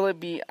here. Will it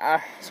be?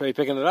 So are you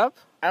picking it up?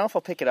 I don't know if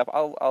I'll pick it up.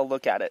 I'll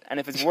look at it, and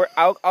if it's worth,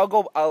 I'll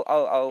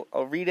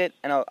read it,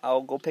 and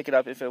I'll go pick it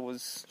up if it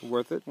was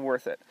worth it.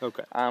 Worth it.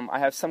 Okay. I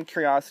have some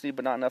curiosity,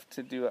 but not enough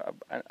to do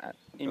an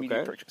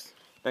immediate purchase.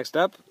 Next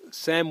up,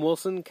 Sam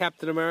Wilson,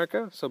 Captain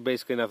America. So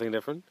basically nothing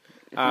different.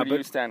 Who do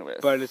you stand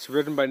with? But it's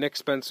written by Nick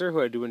Spencer,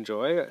 who I do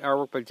enjoy.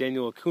 Artwork by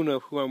Daniel Acuna,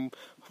 who I'm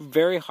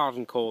very hot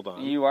and cold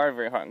on. You are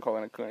very hot and cold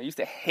on Acuna. I used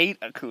to hate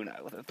Acuna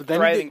with a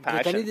thriving passion.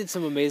 But then he did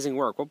some amazing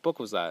work. What book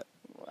was that?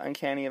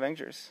 Uncanny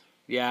Avengers.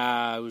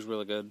 Yeah, it was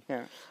really good.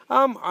 Yeah.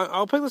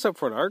 I'll pick this up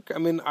for an arc. I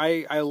mean,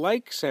 I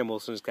like Sam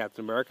Wilson as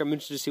Captain America. I'm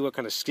interested to see what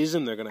kind of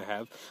schism they're going to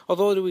have.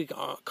 Although, do we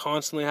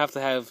constantly have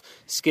to have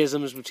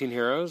schisms between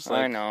heroes?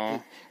 I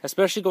know.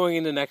 Especially going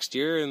into next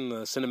year in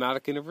the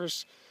cinematic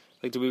universe.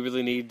 Like, do we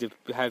really need to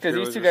have heroes? Because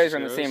these two guys are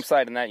on the same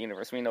side in that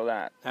universe. We know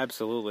that.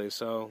 Absolutely.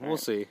 So, we'll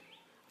see.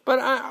 But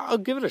I'll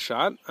give it a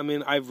shot. I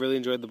mean, I've really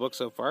enjoyed the book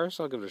so far,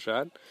 so I'll give it a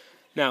shot.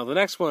 Now, the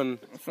next one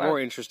is more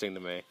interesting to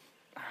me.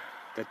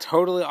 The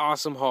Totally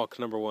Awesome Hulk,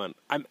 #1.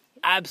 I'm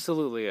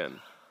absolutely in.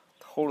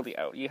 Totally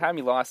out. You had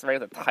me lost right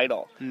at the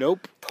title.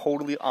 Nope.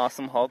 Totally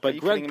Awesome Hulk. But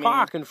Greg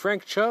Pak and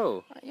Frank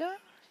Cho. Yeah.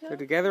 They're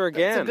together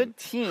again. It's a good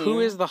team. Who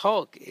is the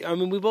Hulk? I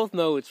mean, we both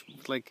know it's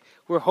like,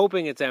 we're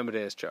hoping it's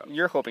Amadeus Cho.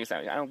 You're hoping it's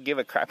Amadeus. I don't give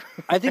a crap.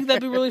 I think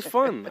that'd be really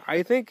fun.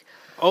 I think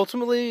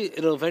ultimately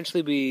it'll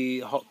eventually be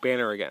Hulk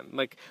Banner again.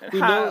 Like,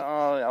 we know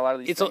a lot of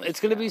these it's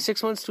going to be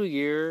 6 months to a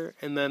year,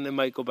 and then it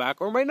might go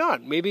back, or it might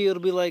not. Maybe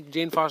it'll be like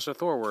Jane Foster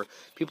Thor, where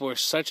people are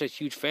such a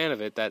huge fan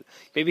of it that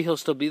maybe he'll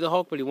still be the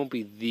Hulk, but he won't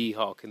be the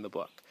Hulk in the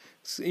book.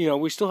 So, you know,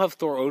 we still have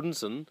Thor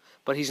Odinson,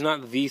 but he's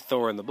not the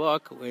Thor in the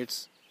book.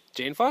 It's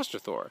Jane Foster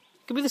Thor.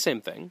 It could be the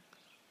same thing.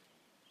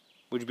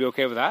 Would you be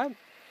okay with that?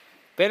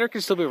 Banner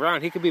could still be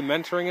around. He could be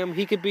mentoring him.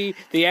 He could be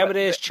the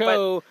Amadeus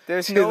Cho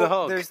to the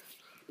Hulk. There's,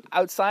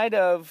 outside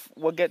of,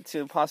 we'll get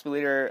to possibly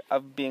later,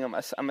 of being a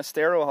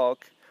Maestro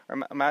Hulk, or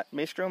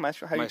Maestro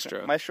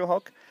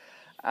Hulk,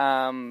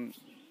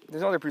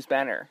 there's no other Bruce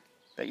Banner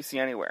that you see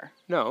anywhere.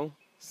 No.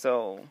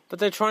 So. But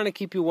they're trying to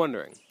keep you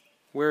wondering.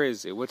 Where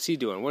is he? What's he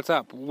doing? What's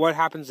up? What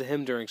happens to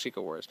him during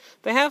Secret Wars?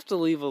 They have to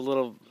leave a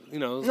little,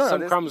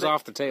 some crumbs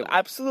off the table.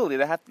 Absolutely.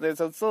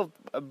 There's still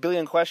a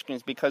billion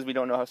questions because we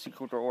don't know how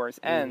Secret Wars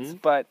ends. Mm-hmm.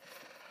 But,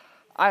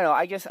 I don't know.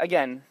 I guess,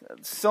 again,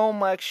 so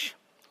much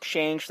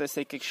change for the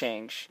sake of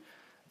change.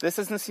 This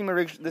doesn't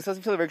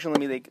feel original to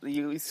me. Like,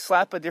 you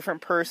slap a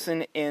different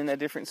person in a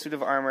different suit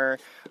of armor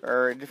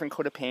or a different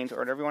coat of paint or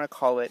whatever you want to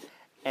call it,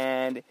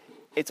 and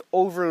it's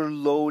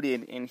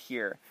overloaded in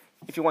here.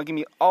 If you want to give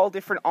me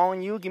all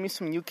new, give me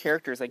some new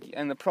characters. Like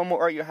in the promo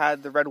art, you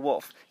had the Red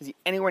Wolf. Is he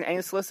anywhere in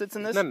any solicits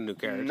in this? Not a new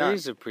character. None.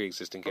 He's a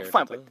pre-existing character.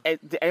 Fine, but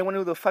did anyone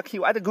know who the fuck he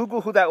was? I had to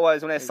Google who that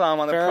was when I saw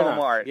him on the promo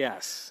art.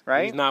 Yes.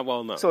 Right? He's not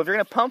well known. So if you're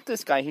going to pump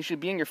this guy, he should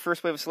be in your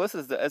first wave of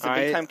solicits as a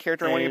big-time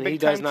character in one of your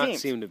big-time teams. He does not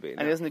seem to be. No.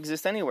 And he doesn't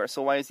exist anywhere,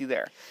 so why is he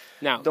there?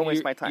 Now, don't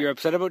waste my time. You're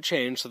upset about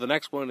change, so the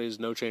next one is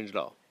no change at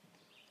all.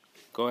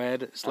 Go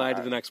ahead, slide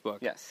to the next book.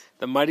 Yes.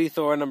 The Mighty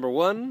Thor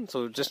 #1,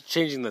 so just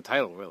changing the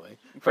title, really.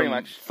 Pretty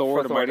much.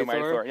 Thor to Mighty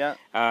Thor.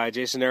 Yeah.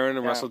 Jason Aaron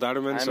and Russell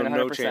Dodderman, so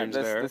no change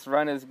there. This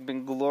run has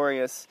been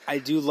glorious. I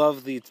do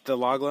love the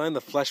logline, the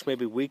flesh may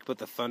be weak, but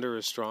the thunder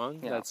is strong.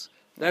 Yeah.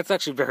 That's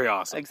actually very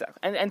awesome. Exactly.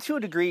 And to a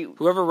degree...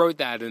 Whoever wrote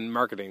that in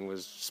marketing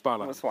was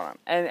spot on.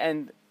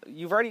 And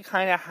you've already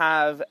kind of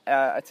have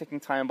a ticking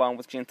time bomb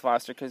with Jane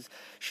Foster because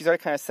she's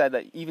already kind of said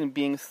that even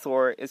being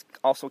Thor is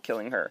also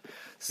killing her.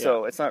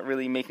 So it's not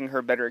really making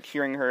her better,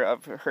 curing her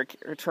of her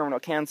terminal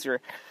cancer.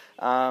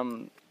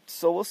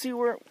 So we'll see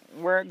where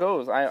it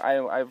goes.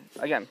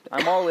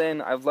 I'm all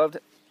in. I've loved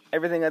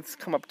everything that's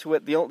come up to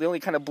it. The only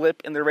kind of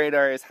blip in the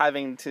radar is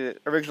having to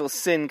Original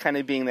Sin kind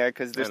of being there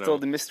because there's still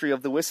the mystery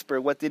of the Whisper.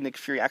 What did Nick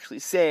Fury actually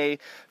say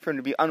for him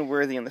to be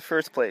unworthy in the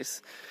first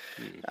place?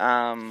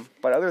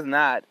 But other than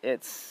that,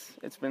 it's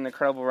been an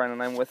incredible run,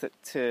 and I'm with it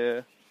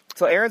to...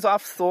 So Aaron's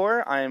off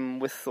Thor, I'm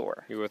with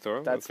Thor. You're with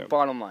Thor? That's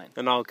bottom line.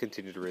 And I'll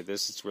continue to read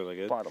this. It's really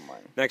good. Bottom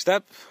line. Next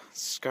up,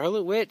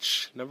 Scarlet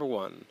Witch,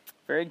 #1.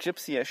 Very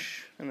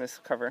gypsy-ish in this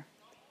cover.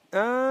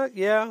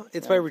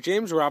 It's by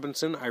James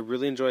Robinson. I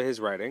really enjoy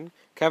his writing.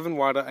 Kevin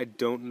Wada, I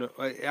don't know.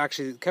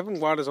 Actually, Kevin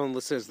Wada's on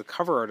listed as the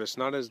cover artist,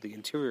 not as the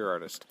interior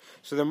artist.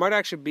 So there might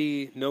actually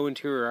be no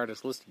interior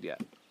artist listed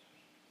yet.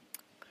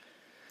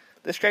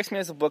 This strikes me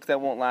as a book that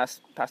won't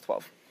last past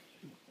 12.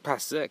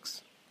 Past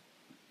 6.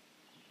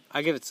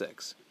 I give it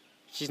 6.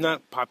 She's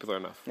not popular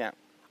enough. Yeah.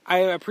 I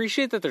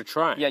appreciate that they're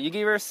trying. Yeah, you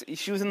gave her...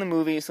 She was in the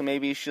movie, so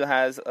maybe she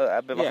has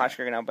a bit of a hot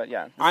sugar now, but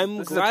yeah.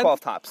 This is a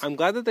 12 tops. I'm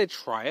glad that they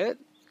try it,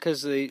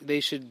 because they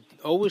should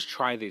always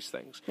try these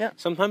things. Yeah.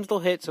 Sometimes they'll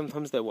hit,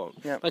 sometimes they won't.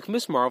 Yeah. Like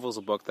Miss Marvel's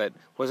a book that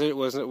was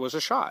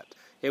a shot.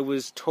 It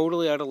was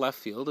totally out of left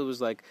field. It was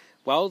like,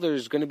 well,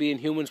 there's going to be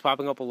Inhumans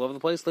popping up all over the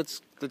place.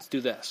 Let's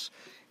do this.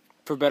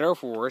 for better or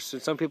for worse.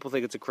 And some people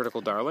think it's a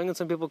critical darling, and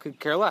some people could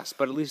care less,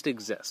 but at least it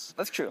exists.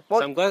 That's true. Well,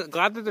 so I'm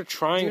glad that they're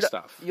trying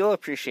stuff. You'll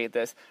appreciate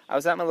this. I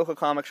was at my local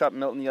comic shop,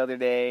 Milton, the other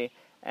day,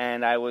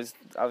 and I was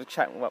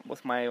chatting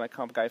with my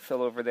comic guy,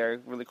 Phil, over there,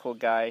 really cool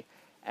guy,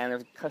 and there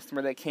was a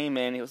customer that came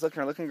in. He was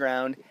looking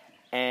around,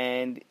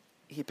 and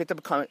he picked up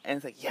a comic, and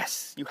he's like,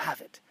 yes, you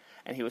have it.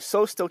 And he was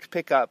so stoked to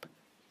pick up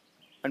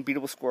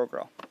Unbeatable Squirrel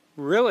Girl.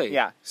 Really?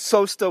 Yeah,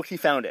 so stoked he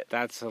found it.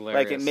 That's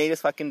hilarious. Like, it made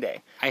his fucking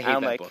day. I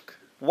hate that book.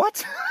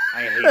 What?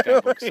 I hate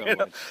that book so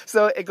much.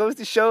 So it goes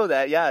to show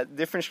that, yeah,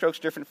 different strokes,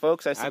 different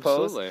folks, I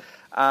suppose. Absolutely.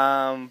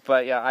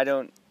 But yeah, I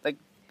don't, like...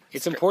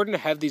 It's important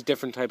to have these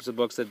different types of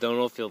books that don't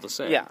all feel the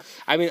same. Yeah.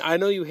 I mean, I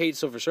know you hate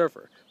Silver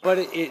Surfer, but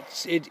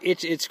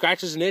it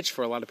scratches an itch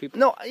for a lot of people.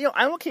 No,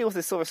 I'm okay with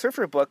the Silver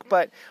Surfer book,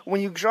 but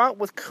when you draw it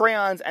with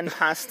crayons and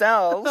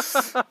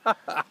pastels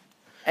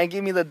and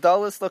give me the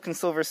dullest looking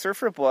Silver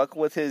Surfer book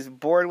with his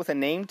board with a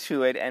name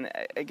to it, and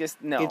I guess,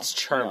 no. It's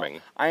charming.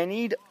 No. I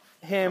need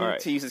him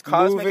to use his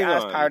cosmic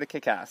ass power to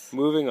kick ass.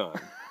 Moving on.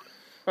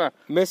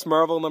 Miss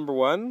Marvel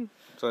 #1.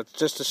 So it's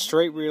just a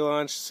straight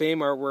relaunch, same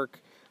artwork.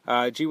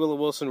 G. Willow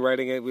Wilson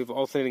writing it. We've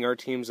alternating art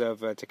teams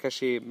of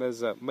Takeshi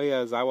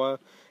Miyazawa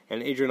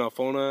and Adrian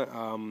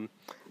Alfona.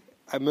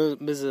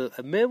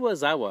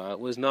 Miyazawa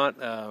was not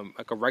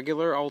like a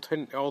regular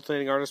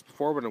alternating artist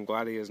before, but I'm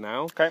glad he is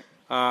now. Okay.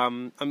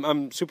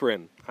 I'm super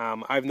in.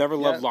 I've never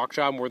loved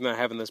Lockjaw more than I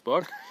have in this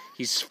book.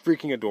 He's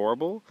freaking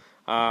adorable.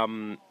 So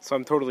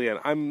I'm totally in.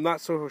 I'm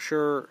not so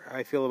sure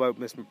I feel about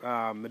Miss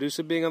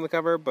Medusa being on the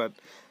cover, but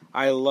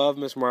I love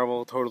Miss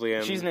Marvel, totally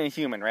in. She's an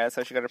Inhuman, right? That's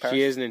how she got her powers?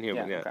 She is an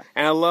Inhuman, yeah. Okay.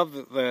 And I love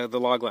the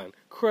logline.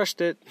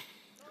 Crushed it.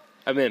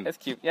 I'm in. It's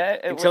cute. Yeah.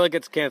 Until it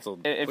gets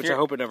canceled, which I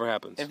hope it never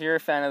happens. If you're a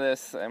fan of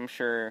this, I'm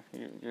sure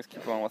you just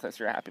keep going with us.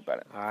 You're happy about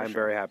it. I'm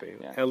very happy.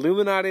 Yeah.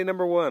 Illuminati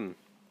 #1.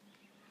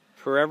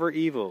 Forever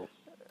Evil.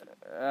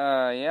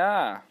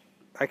 Yeah.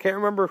 I can't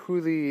remember who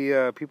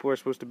the people are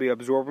supposed to be.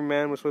 Absorbing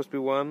Man was supposed to be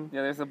one.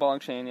 Yeah, there's the ball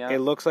and chain, yeah. It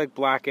looks like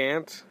Black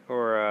Ant,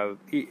 or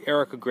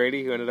Eric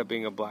O'Grady, who ended up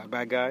being a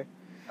bad guy.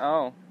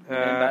 Oh,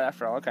 bad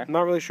after all, okay. I'm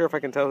not really sure if I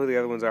can tell who the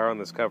other ones are on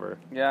this cover.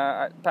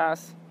 Yeah,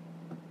 pass.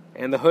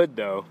 And the Hood,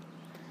 though.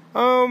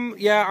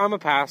 Yeah, I'm a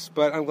pass,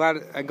 but I'm glad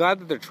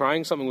that they're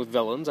trying something with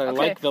villains. I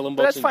like villain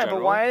books in general. But that's fine,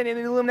 but why are they in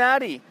the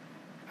Illuminati?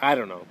 I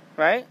don't know.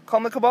 Right? Call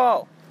them the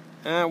Cabal.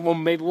 Well,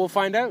 maybe we'll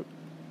find out.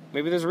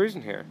 Maybe there's a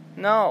reason here.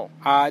 No.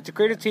 It's a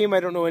creative team. I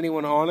don't know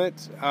anyone on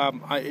it.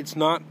 It's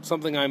not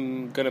something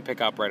I'm going to pick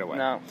up right away.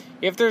 No.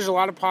 If there's a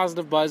lot of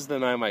positive buzz,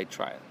 then I might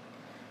try it.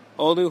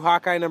 All new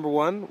Hawkeye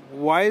 #1.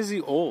 Why is he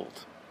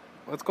old?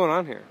 What's going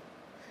on here?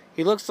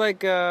 He looks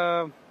like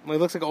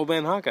old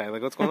man Hawkeye.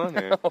 Like, what's going on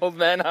here? Old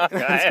man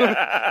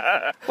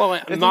Hawkeye. Well,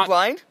 is he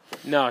blind?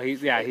 No,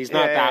 he's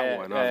not that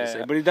one,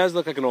 obviously. Yeah. But he does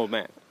look like an old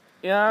man.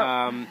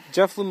 Yeah.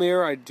 Jeff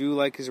Lemire, I do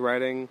like his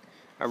writing.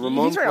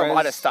 Ramon he's written a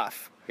lot of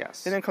stuff.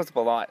 Yes. He then comes up a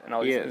lot in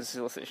all these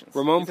illustrations.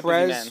 Ramon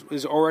Perez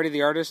is already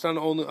the artist on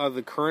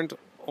the current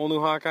All New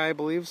Hawkeye, I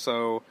believe,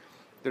 so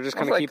they're just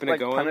kind of keeping it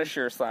going.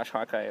 Punisher /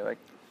 Hawkeye,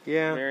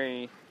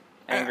 very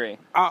angry.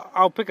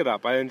 I'll pick it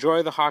up. I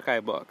enjoy the Hawkeye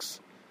books.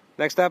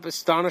 Next up,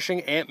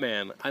 Astonishing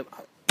Ant-Man. I'm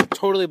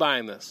totally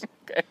buying this.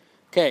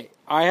 Okay,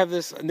 I have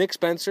this Nick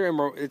Spencer,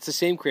 and it's the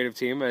same creative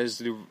team as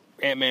the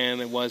Ant-Man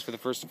it was for the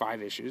first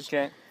 5 issues.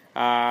 Okay.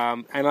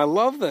 And I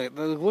love the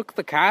look of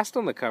the cast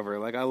on the cover.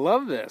 Like, I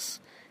love this.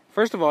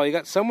 First of all, you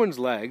got someone's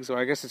legs, or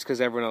I guess it's because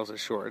everyone else is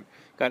short.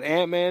 You got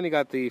Ant-Man, you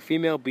got the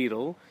female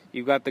Beetle,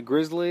 you've got the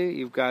Grizzly,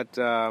 you've got,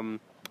 I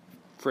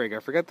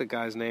forget the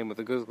guy's name, but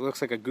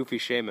looks like a goofy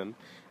shaman.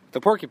 The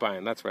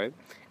Porcupine, that's right.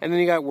 And then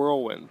you got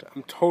Whirlwind.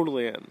 I'm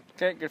totally in.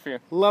 Okay, good for you.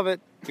 Love it.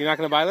 You're not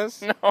going to buy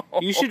this? No.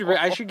 You should.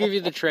 I should give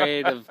you the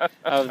trade of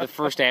the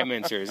first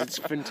Ant-Man series. It's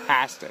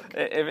fantastic.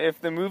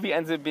 If the movie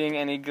ends up being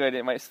any good,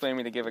 it might sway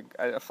me to give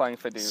a flying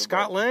fadoo.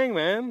 Scott Lang,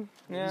 man.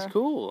 Yeah. He's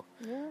cool.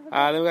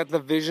 Yeah. Then we got The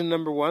Vision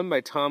 #1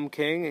 by Tom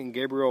King and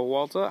Gabriel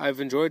Walta. I've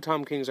enjoyed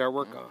Tom King's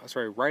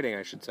writing,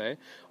 I should say,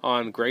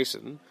 on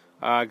Grayson.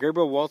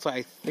 Gabriel Walta,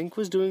 I think,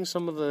 was doing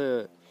some of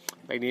the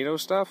Magneto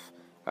stuff.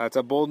 It's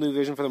a bold new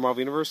vision for the Marvel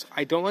Universe.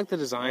 I don't like the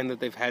design that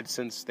they've had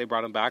since they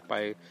brought him back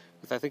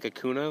with I think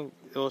Acuna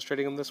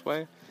illustrating him this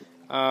way.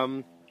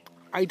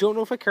 I don't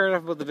know if I care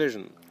enough about the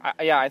Vision.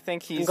 I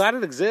think he's... I'm glad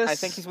it exists. I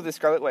think he's with the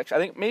Scarlet Witch. I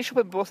think maybe you should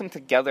put both of them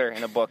together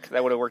in a book.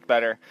 That would have worked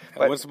better.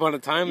 But once upon a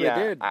time, they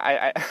did.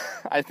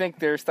 I think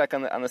they're stuck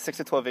on the 6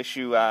 to 12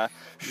 issue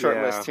short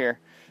list here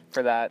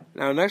for that.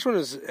 Now, next one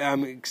is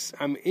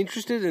I'm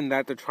interested in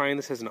that they're trying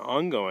this as an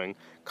ongoing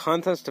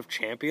Contest of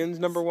Champions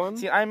 #1.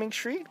 See, I'm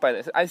intrigued by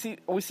this.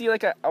 We see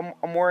like a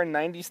more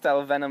 90s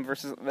style Venom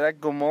versus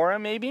that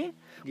Gamora maybe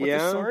with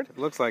the sword. It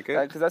looks like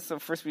it because that's the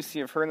first we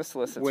see of her in the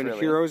solicits. When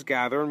Heroes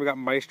Gather, and we got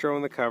Maestro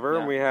on the cover,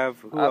 and we have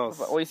who else?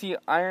 We see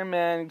Iron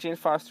Man, Jane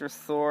Foster,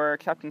 Thor,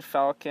 Captain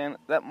Falcon.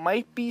 That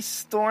might be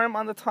Storm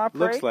on the top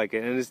right. Looks like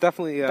it, and it's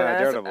definitely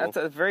Daredevil. That's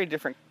a very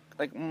different,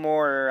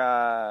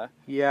 more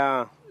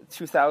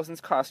 2000s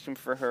costume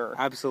for her.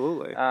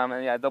 Absolutely.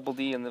 And Double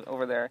D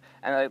over there,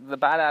 and the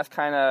badass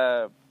kind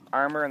of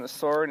armor and the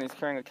sword, and he's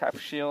carrying a cap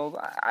shield.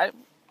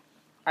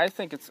 I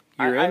think it's.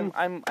 You're in?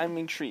 I'm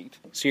intrigued.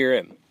 So you're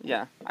in.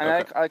 Yeah, and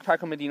Okay. I like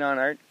Paco Medina on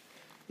art.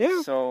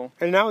 Yeah. So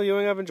And Al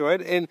Ewing I've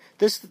enjoyed. And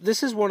this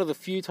is one of the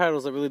few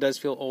titles that really does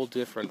feel old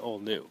different,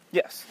 old new.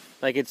 yes,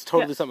 Like, it's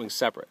totally Yeah. something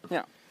separate.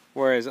 yeah.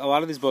 Whereas a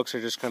lot of these books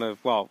are just kind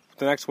of, well,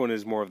 the next one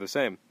is more of the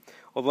same.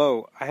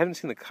 Although, I haven't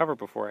seen the cover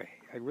before.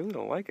 I really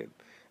don't like it.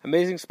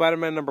 Amazing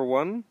Spider-Man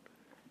 #1.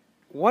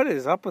 What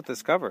is up with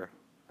this cover?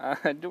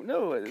 I don't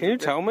know. Can you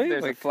tell me?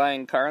 There's Like- a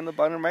flying car on the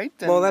bottom right.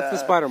 And, Well, that's the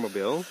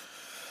Spider-Mobile.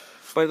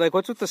 But, like,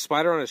 what's with the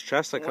spider on his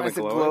chest, like, kind of Is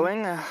it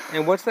glowing? glowing?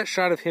 And what's that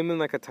shot of him in,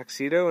 like, a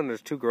tuxedo and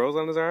there's two girls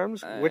on his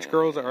arms? Which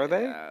girls are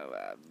they?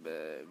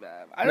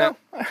 I don't know.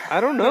 I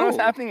don't know. what's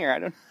happening here. I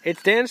don't.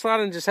 It's Dan Slott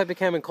and Giuseppe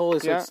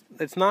Camuncoli, so Yeah.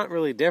 it's not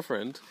really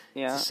different.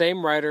 Yeah. It's the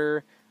same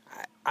writer.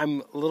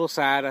 I'm a little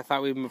sad. I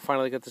thought we'd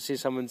finally get to see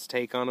someone's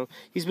take on him.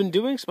 He's been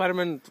doing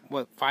Spider-Man,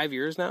 5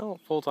 years now,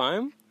 full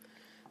time?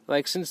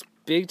 Like, since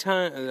Big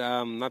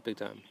Time, not Big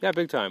Time. Yeah,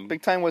 Big Time.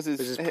 Big Time was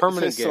his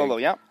permanent his gig. solo.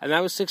 Yeah. And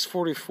that was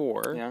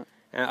 644. Yeah.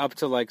 And up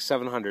to like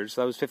 700,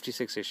 so that was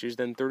 56 issues.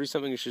 Then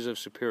 30-something issues of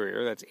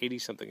Superior, that's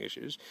 80-something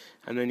issues.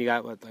 And then you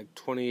got, like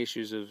 20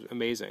 issues of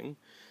Amazing.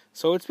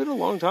 So it's been a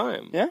long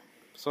time. Yeah.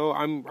 So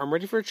I'm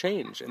ready for a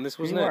change, and this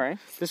wasn't You it. are, eh?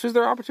 This was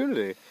their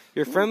opportunity.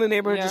 Your friendly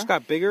neighborhood Yeah. just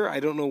got bigger. I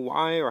don't know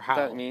why or how.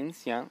 That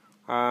means yeah.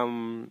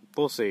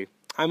 We'll see.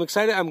 I'm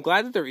excited. I'm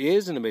glad that there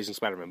is an Amazing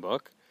Spider-Man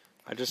book.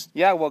 I just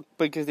Yeah, well,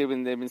 because they've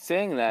been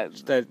saying that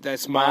that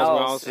Miles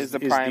Morales is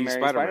the is primary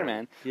Spider-Man.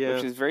 Spider-Man, Yeah.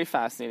 which is very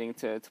fascinating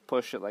to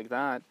push it like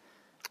that.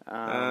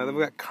 Then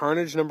we got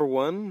Carnage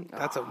 #1.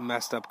 That's a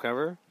messed up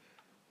cover.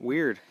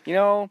 Weird. You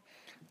know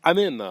I'm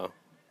in though.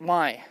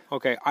 why?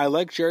 Okay, I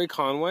like Jerry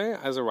Conway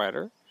as a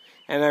writer,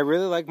 and I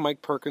really like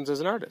Mike Perkins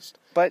as an artist.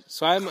 But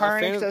So I'm a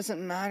Carnage fan of-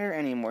 doesn't matter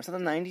anymore. It's not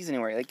the '90s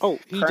anymore. Like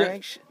He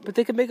Carnage. did, but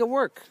they could make it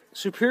work.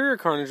 Superior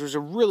Carnage was a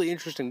really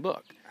interesting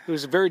book. It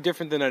was very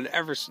different than I'd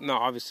ever. No,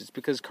 obviously it's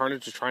because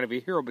Carnage was trying to be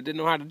a hero, but didn't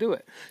know how to do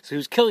it. So he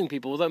was killing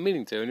people without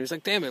meaning to, and he was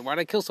like, "Damn it, why'd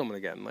I kill someone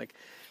again?" Like,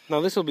 now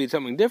this will be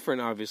something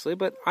different, obviously,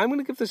 but I'm going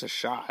to give this a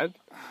shot.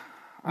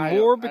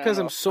 More because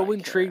I'm so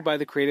intrigued by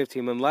the creative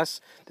team.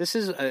 Unless this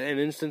is an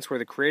instance where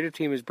the creative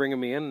team is bringing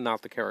me in,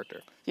 not the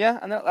character. Yeah,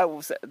 and that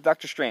was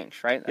Doctor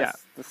Strange, right?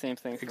 That's the same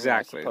thing. For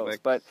Exactly, Me, I suppose.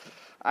 like- but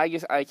I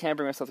guess I can't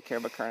bring myself to care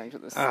about Carnage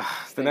at this.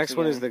 The next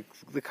one is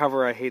the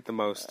cover I hate the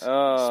most.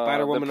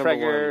 Spider-Woman the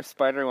 #1.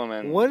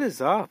 Spider-Woman. What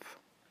is up?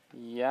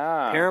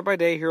 Yeah. Parent by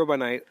day, hero by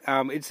night.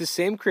 It's the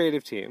same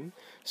creative team.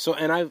 So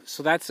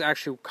that's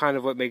actually kind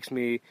of what makes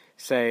me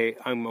say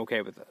I'm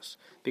okay with this,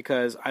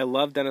 because I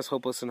love Dennis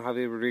Hopeless and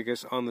Javier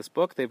Rodriguez on this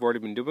book. They've already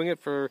been doing it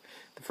for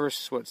the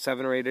first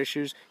 7 or 8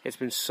 issues. It's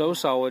been so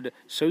solid,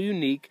 so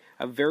unique,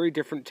 a very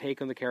different take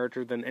on the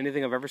character than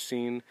anything I've ever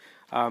seen.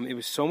 It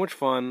was so much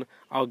fun.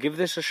 I'll give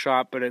this a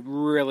shot, but it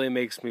really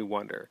makes me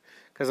wonder,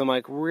 because I'm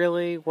like,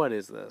 really, what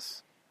is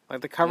this? Like,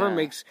 the cover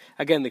makes,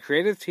 again, the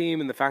creative team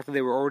and the fact that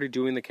they were already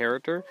doing the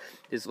character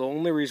is the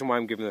only reason why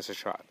I'm giving this a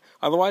shot.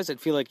 Otherwise, I'd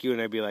feel like you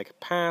and I'd be like,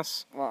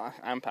 pass. Well,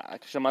 I'm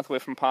a month away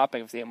from popping.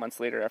 It was 8 months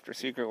later after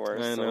Secret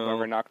Wars. I So know.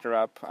 whoever knocked her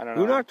up, I don't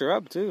know. Who knocked her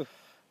up, too?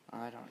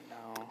 I don't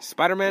know.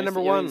 Spider-Man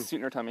 #1. Suit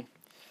in her tummy.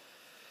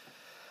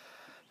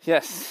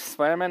 Yes,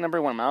 Spider-Man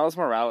 #1, Miles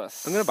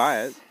Morales. I'm going to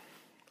buy it.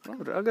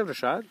 I'll give it a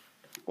shot.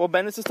 Well,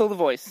 Bendis is still the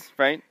voice,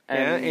 right?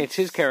 And it's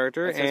his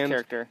character. It's his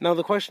character. Now,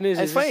 the question is...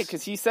 And it's funny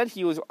because he said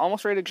he was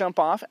almost ready to jump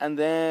off, and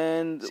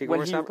then Secret when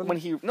Wars happened?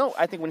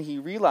 I think when he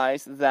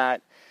realized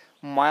that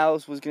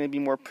Miles was going to be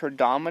more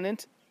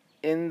predominant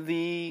in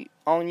the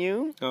All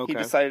New, Okay. he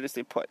decided to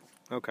stay put.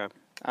 Okay.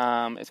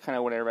 It's kind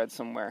of what I read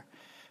somewhere.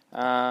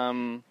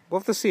 We'll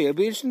have to see. It'll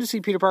be interesting to see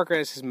Peter Parker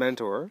as his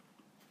mentor.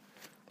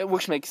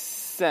 Which makes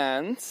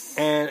sense.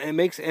 And it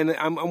makes... And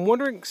I'm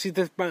wondering... See,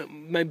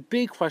 my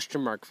big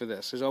question mark for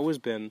this has always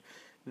been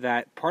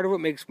that part of what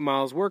makes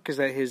Miles work is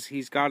that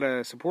he's got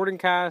a supporting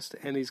cast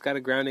and he's got a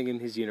grounding in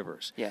his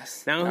universe.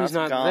 Yes. Now he's it's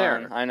not gone.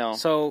 there. I know.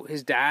 So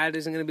his dad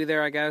isn't going to be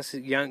there, I guess.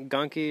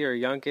 Gunky or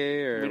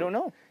Yunky or... We don't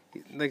know.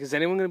 Like, is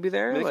anyone going to be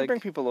there? They Like, can bring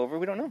people over.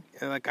 We don't know.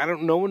 like, I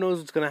don't... No one knows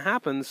what's going to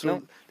happen. So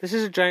No. this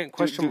is a giant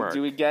question mark.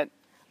 Do we get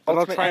But I'll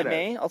Ultimate try it Aunt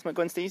May, Ultimate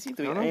Gwen Stacy?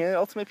 Do we I don't any know. other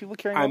Ultimate people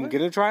carrying I'm over?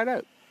 going to try it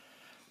out.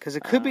 Because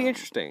it could be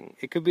interesting.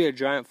 It could be a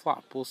giant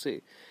flop. We'll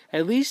see.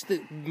 At least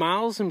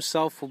Miles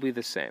himself will be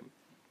the same.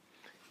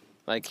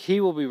 Like,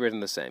 he will be written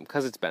the same,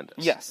 because it's Bendis.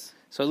 Yes.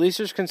 So at least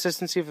there's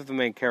consistency for the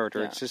main character.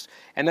 Yeah. It's just...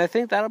 And I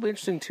think that'll be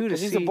interesting, too, to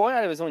see... He's a boy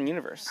out of his own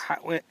universe.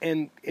 How,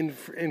 and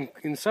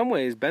in some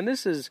ways,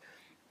 Bendis is...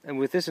 And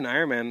with this in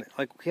Iron Man,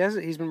 like,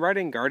 he's been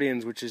writing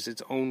Guardians, which is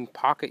its own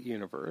pocket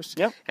universe.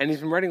 Yep. And he's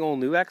been writing all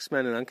new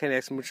X-Men and Uncanny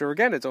X-Men, which are,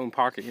 again, its own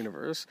pocket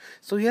universe.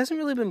 So he hasn't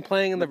really been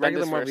playing in the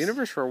regular Marvel Bendis-verse.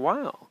 universe for a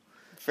while.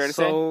 Fair to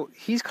say? So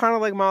he's kind of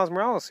like Miles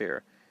Morales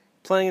here,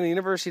 playing in a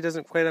universe he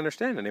doesn't quite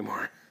understand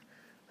anymore.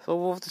 So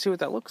we'll have to see what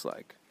that looks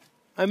like.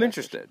 I'm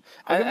interested.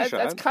 I'll give it a shot.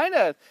 That's kind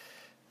of,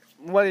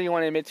 whether you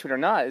want to admit to it or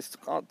not, it's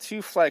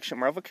two flagship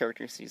Marvel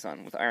characters he's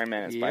on with Iron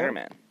Man and Yeah.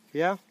 Spider-Man.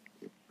 Yeah.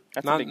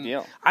 That's a big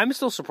deal. I'm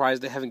still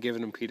surprised they haven't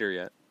given him Peter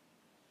yet.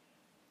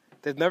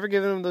 They've never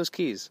given him those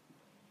keys.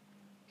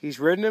 He's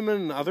written him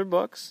in other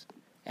books.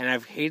 and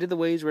I've hated the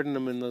way he's written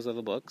them in those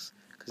other books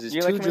because it's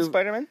You like him in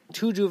Spider-Man?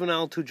 too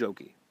juvenile, too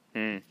jokey.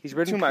 He's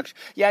written too much.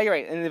 Yeah, you're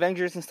right. And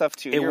Avengers and stuff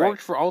too. It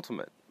worked for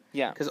Ultimate.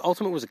 Yeah, because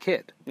Ultimate was a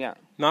kid. Yeah,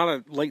 not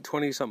a late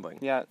 20-something.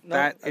 Yeah,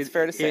 no, that's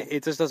fair to say.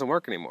 It just doesn't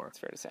work anymore. It's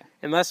fair to say.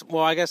 Unless,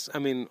 well, I guess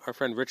our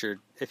friend Richard,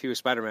 if he was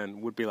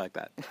Spider-Man, would be like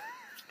that.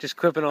 Just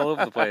quipping all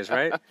over the place,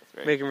 right?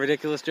 Making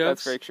ridiculous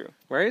jokes. That's very true.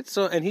 Right?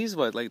 So, and he's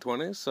late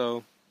 20s,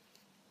 so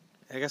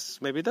I guess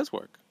maybe it does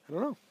work. I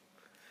don't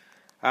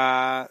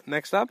know.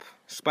 Next up,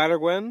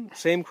 Spider-Gwen,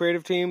 same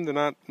creative team. They're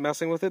not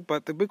messing with it,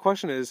 but the big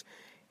question is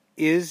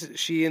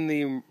she in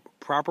the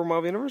proper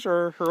Marvel universe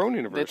or her own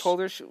universe? They told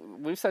her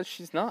we've said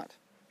she's not.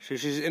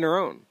 She's in her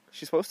own.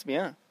 She's supposed to be,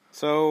 yeah.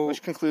 So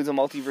which concludes a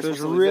multiverse.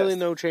 There's really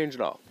no change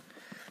at all.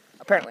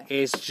 Apparently,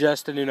 it's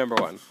just a new number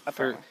one.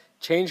 Apparently,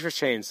 change for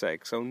change's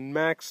sake. So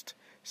next,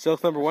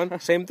 Silk number one,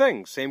 same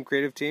thing, same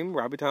creative team.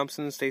 Robbie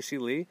Thompson and Stacey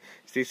Lee.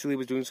 Stacey Lee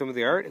was doing some of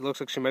the art. It looks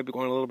like she might be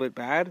going a little bit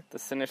bad. The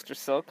Sinister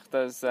Silk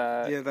does.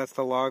 Yeah, that's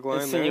the log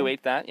line.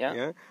 Insinuate there. That. Yeah.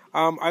 Yeah.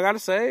 I gotta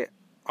say,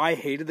 I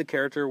hated the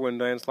character when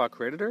Dan Slott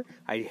created her.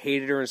 I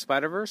hated her in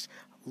Spider-Verse.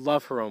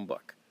 Love her own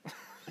book.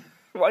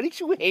 Why did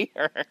you hate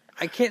her?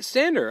 I can't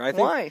stand her. I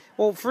think, why?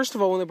 Well, first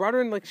of all, when they brought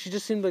her in, she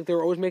just seemed like they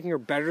were always making her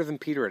better than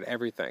Peter at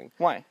everything.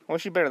 Why? Why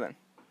was she better than?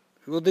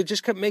 Well, they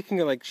just kept making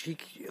her in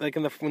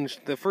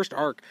the first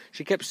arc,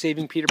 she kept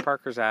saving Peter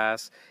Parker's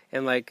ass,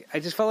 and I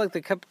just felt like they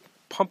kept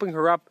pumping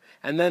her up.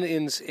 And then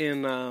in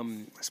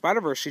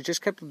Spider-Verse, she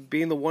just kept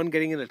being the one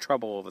getting into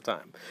trouble all the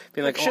time,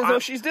 being like, she knows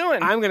what she's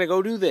doing. I'm gonna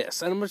go do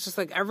this, and I'm just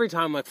every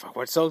time fuck,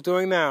 what's Silk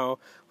doing now?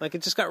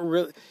 It just got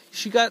really.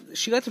 She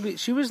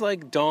was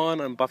like Dawn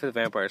on Buffy the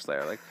Vampire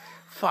Slayer.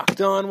 Fuck,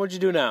 Dawn, what'd you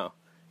do now?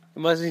 It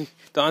must be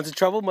Dawn's in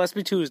trouble. Must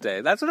be Tuesday.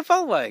 That's what it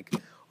felt like.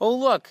 Oh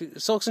look,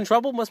 Silk's in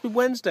trouble. Must be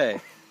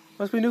Wednesday.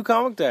 Must be New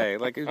Comic Day.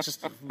 It's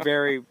just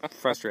very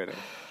frustrating.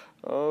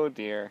 Oh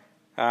dear.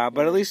 But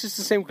at least it's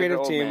the same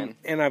creative team,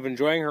 and I'm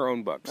enjoying her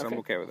own book, so I'm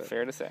okay with it.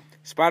 Fair to say.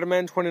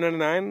 Spider-Man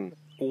 2099,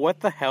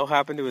 what the hell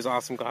happened to his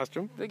awesome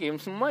costume? They gave him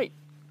some white.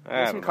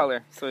 Some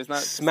color, so he's not...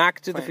 Smack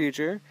to the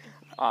future.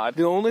 Odd.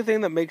 The only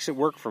thing that makes it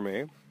work for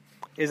me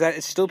is that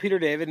it's still Peter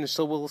David and it's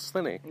still Will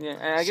Slinney. Yeah,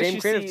 and I guess you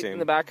see in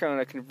the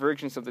background a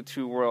convergence of the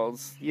two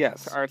worlds.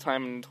 Yes. Our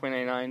time in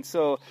 2099.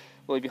 So,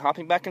 will he be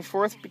hopping back and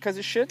forth because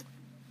of shit?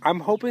 I'm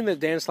hoping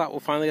that Dan Slott will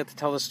finally get to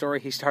tell the story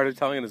he started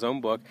telling in his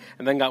own book,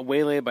 and then got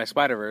waylaid by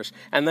Spider-Verse,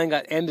 and then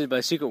got ended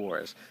by Secret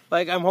Wars.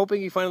 I'm hoping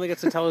he finally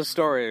gets to tell his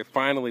story,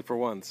 finally, for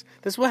once.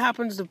 This is what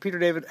happens to Peter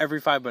David every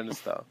 5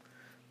 minutes, though.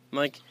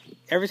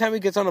 Every time he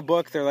gets on a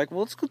book, they're like, well,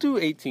 let's go do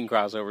 18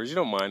 crossovers, you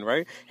don't mind,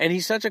 right? And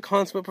he's such a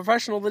consummate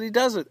professional that he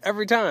does it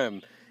every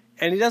time.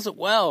 And he does it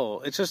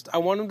well. It's just, I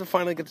want him to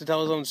finally get to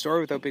tell his own story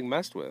without being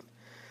messed with.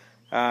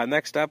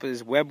 Next up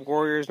is Web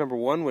Warriors number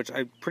 1, which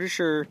I'm pretty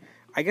sure...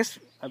 I guess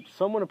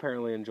someone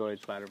apparently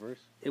enjoyed Spider-Verse.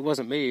 It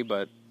wasn't me,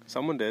 but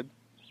someone did.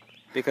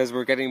 Because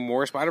we're getting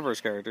more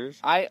Spider-Verse characters.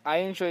 I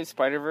enjoyed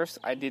Spider-Verse.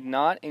 I did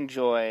not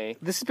enjoy...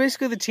 This is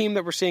basically the team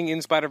that we're seeing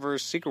in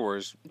Spider-Verse Secret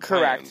Wars.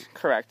 Correct.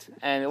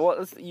 And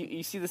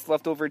you see this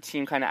leftover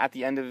team kind of at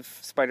the end of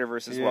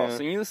Spider-Verse as well.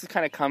 So you knew this is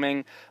kind of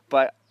coming,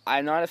 but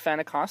I'm not a fan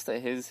of Costa.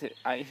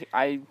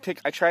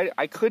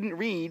 I couldn't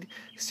read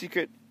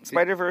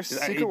Spider-Verse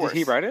Secret Wars. Did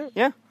he write it?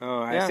 Yeah. Oh,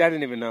 I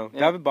didn't even know.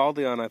 Yeah. David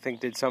Baldeon, I think,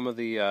 did some of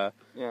the...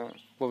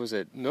 What was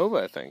it? Nova,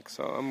 I think.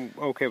 So I'm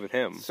okay with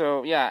him.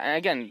 So, yeah. And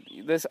again,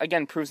 this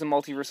proves the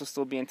multiverse will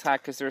still be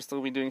intact because they'll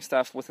still be doing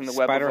stuff within the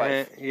web of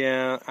life.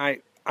 Yeah.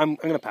 I'm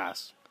going to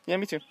pass. Yeah,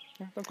 me too.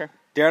 Yeah, okay.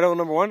 Daredevil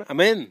number 1, I'm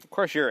in. Of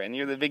course you're in.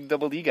 You're the big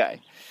Double D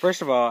guy.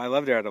 First of all, I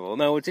love Daredevil.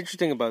 Now, what's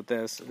interesting about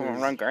this is...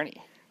 Ron Garney.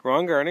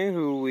 Ron Garney,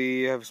 who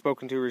we have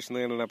spoken to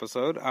recently on an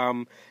episode.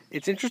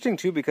 It's interesting,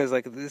 too, because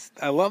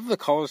I love the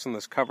colors on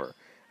this cover.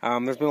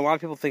 There's been a lot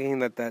of people thinking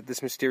that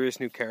this mysterious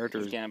new character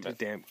is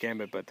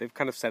Gambit, but they've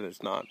kind of said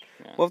it's not.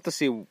 Yeah. We'll have to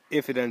see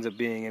if it ends up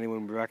being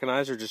anyone we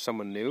recognize or just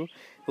someone new.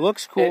 It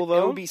looks cool,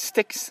 though. It will be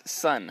Stick's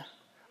son.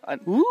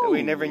 That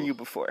we never knew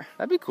before.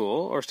 That'd be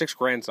cool. Or Stick's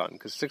grandson,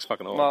 because Stick's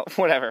fucking old. Well,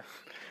 whatever.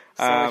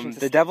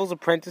 The Devil's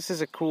Apprentice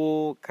is a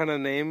cool kind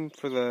of name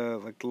for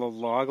the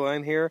log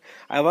line here.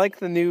 I like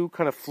the new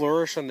kind of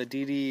flourish on the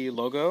DD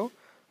logo.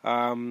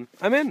 I'm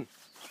in.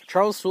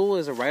 Charles Soule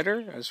is a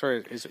writer.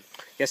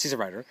 Yes, he's a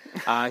writer.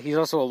 He's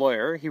also a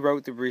lawyer. He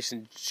wrote the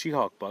recent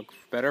She-Hulk book,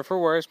 Better for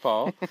Worse,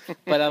 Paul.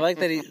 But I like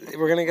that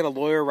we're going to get a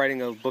lawyer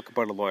writing a book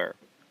about a lawyer.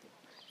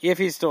 If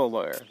he's still a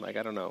lawyer. I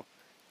don't know.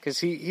 Because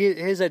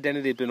his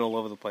identity has been all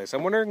over the place.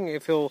 I'm wondering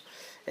if he'll...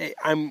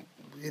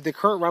 The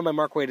current run by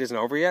Mark Waid isn't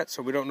over yet,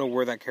 so we don't know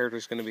where that character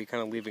is going to be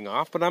kind of leaving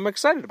off. But I'm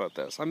excited about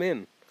this. I'm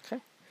in.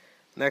 Okay.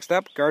 Next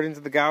up, Guardians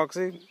of the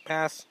Galaxy.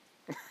 Pass.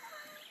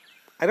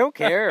 I don't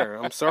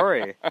care. I'm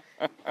sorry.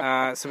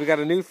 So we got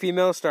a new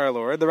female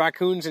Star-Lord. The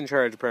Raccoon's in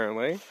charge,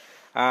 apparently.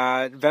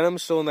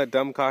 Venom's still in that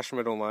dumb costume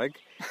I don't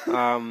like.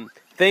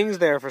 Thing's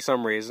there for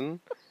some reason.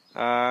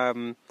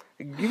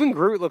 Even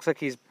Groot looks like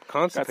he's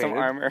constipated. Got some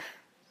armor.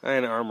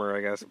 And armor,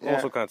 I guess. Yeah.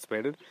 Also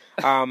constipated.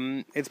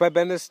 It's by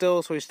Bendis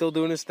still, so he's still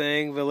doing his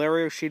thing.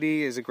 Valerio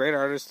Schiti is a great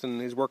artist,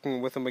 and he's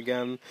working with him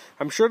again.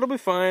 I'm sure it'll be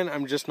fine.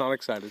 I'm just not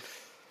excited.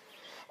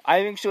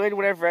 I've enjoyed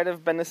what I've read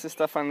of Bendis'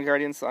 stuff on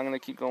Guardians, so I'm going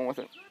to keep going with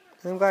it.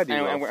 I'm glad you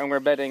will. And we're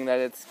betting that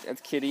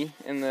it's Kitty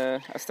in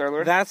the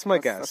Star-Lord. That's my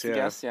guess, that's the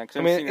guess, yeah.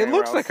 I mean, it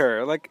looks like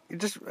her. Like,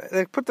 just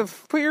put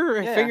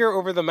your finger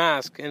over the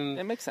mask, and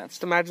it makes sense.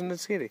 Just imagine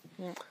it's Kitty.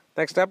 Yeah.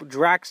 Next up,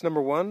 Drax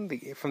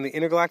 #1, from the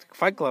Intergalactic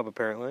Fight Club,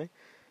 apparently.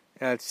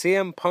 It's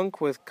CM Punk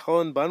with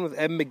Cullen Bunn with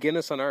Ed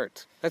McGuinness on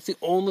art. That's the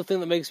only thing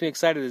that makes me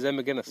excited is Ed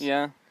McGuinness.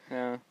 Yeah.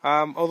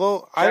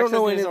 Although I don't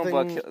know anything.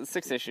 Book,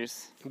 6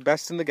 issues.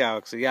 Best in the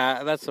Galaxy.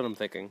 Yeah, that's what I'm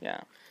thinking.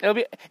 Yeah, it'll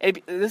be.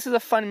 This is a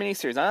fun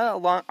miniseries, not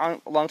a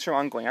long-term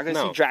ongoing. I'm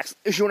gonna see Drax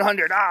issue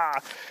 100.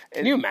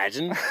 Can you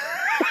imagine?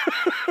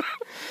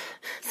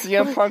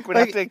 CM Punk would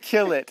have to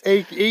kill it.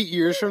 8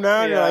 years from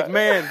now, you're like,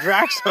 man,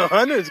 Drax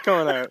 100 is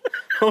coming out.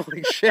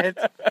 Holy shit!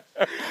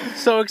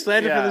 So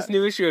excited for this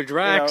new issue of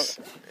Drax.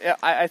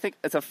 I think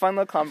it's a fun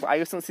little comic. I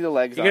just don't see the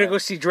legs. You're gonna go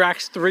see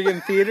Drax 3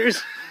 in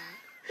theaters.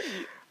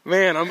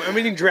 Man, I'm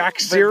eating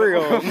Drax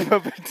cereal.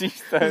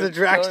 There's a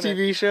Drax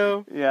TV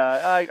show.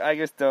 Yeah, I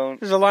just don't.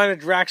 There's a line of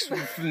Drax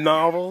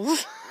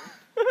novels.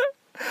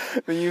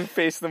 When you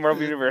face the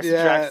Marvel Universe,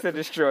 Drax the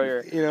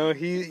Destroyer. You know,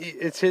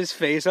 it's his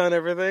face on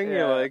everything. Yeah.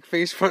 You're like,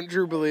 face front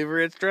true believer,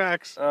 it's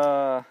Drax.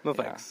 No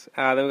thanks.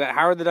 Then we got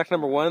Howard the Duck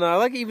 #1. I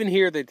like even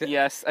here they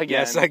yes, again.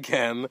 Yes,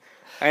 again.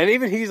 And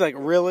even he's like,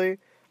 really?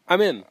 I'm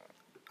in.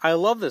 I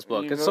love this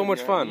book. It's so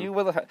much fun. You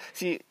will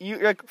see.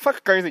 You're like,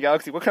 fuck Guardians of the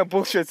Galaxy. What kind of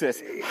bullshit is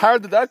this?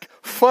 Howard the Duck?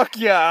 Fuck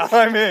yeah,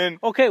 I'm in.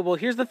 Okay, well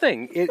here's the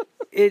thing.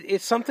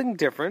 It's something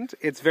different.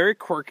 It's very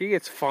quirky.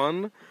 It's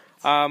fun.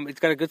 It's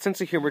got a good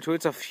sense of humor to it.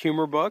 It's a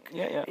humor book.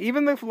 Yeah.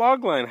 Even the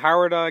log line,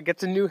 Howard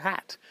gets a new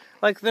hat.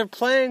 Like they're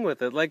playing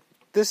with it. Like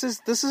this is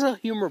a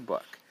humor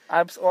book.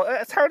 Well,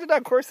 it's Howard the Duck.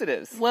 Of course it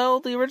is. Well,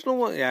 the original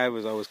one, it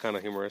was always kind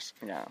of humorous.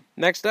 Yeah.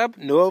 Next up,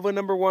 Nova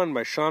 #1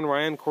 by Sean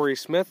Ryan, Corey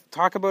Smith.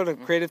 Talk about a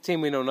creative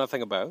team we know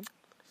nothing about.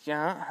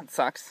 Yeah, it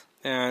sucks.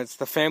 It's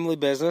the family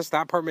business.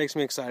 That part makes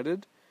me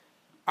excited.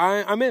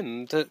 I'm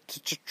in to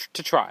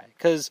try,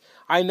 because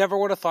I never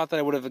would have thought that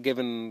I would have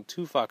given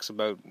 2 fucks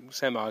about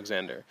Sam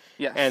Alexander.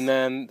 Yes. And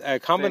then a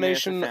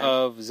combination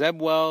of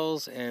Zeb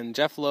Wells and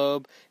Jeff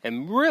Loeb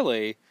and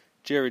really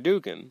Jerry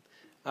Dugan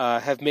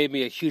have made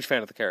me a huge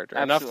fan of the character.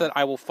 Absolutely. Enough that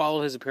I will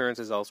follow his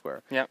appearances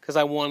elsewhere. Yeah. Because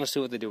I want to see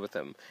what they do with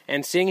him.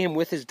 And seeing him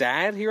with his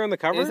dad here on the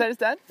cover. Is that his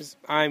dad?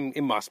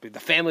 It must be. The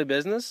family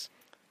business?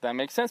 That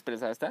makes sense, but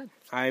is that his dad?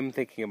 I'm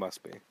thinking it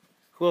must be.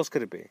 Who else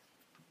could it be?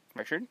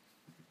 Richard?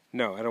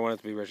 No, I don't want it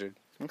to be Richard.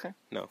 Okay.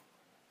 No.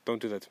 Don't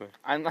do that to me.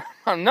 I'm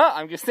not.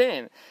 I'm just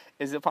saying.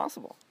 Is it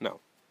possible? No.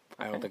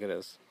 I don't think it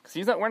is. Because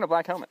he's not wearing a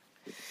black helmet.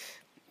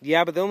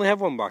 Yeah, but they only have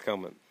one black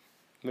helmet.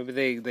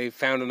 Maybe they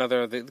found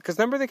another. Because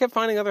remember, they kept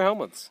finding other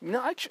helmets. No,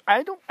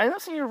 I don't. I'm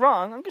not saying you're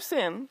wrong. I'm just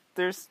saying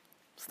there's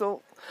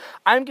still.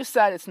 I'm just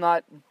sad it's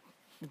not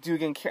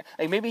Dugan.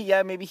 Like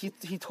maybe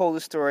he told the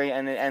story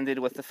and it ended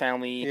with the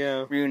family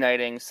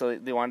reuniting, so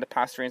they wanted to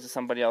pass it to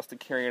somebody else to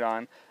carry it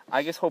on.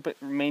 I just hope it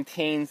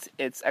maintains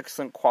its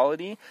excellent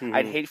quality. Mm-hmm.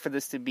 I'd hate for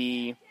this to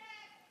be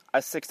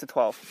a 6 to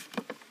 12.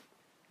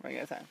 What do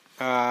you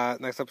guys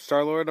next up,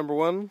 Star-Lord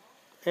 #1.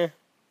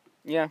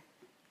 Yeah.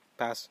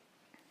 Pass.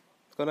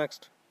 Let's go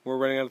next. We're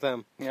running out of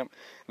time. Yep.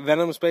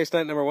 Venom Space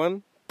Knight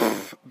 #1.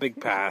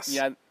 Big pass.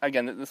 Yeah,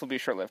 again, this will be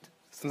short-lived.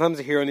 Sometimes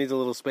a hero needs a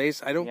little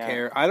space. I don't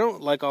care. I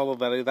don't like all of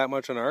that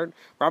much on art.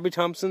 Robbie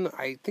Thompson,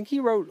 I think he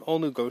wrote All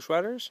New Ghost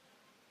Riders.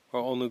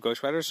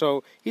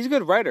 So he's a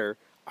good writer.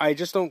 I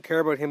just don't care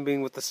about him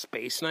being with the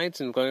Space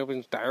Knights and going up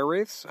against Dire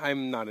Wraiths.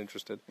 I'm not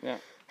interested. Yeah.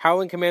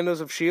 Howling Commandos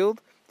of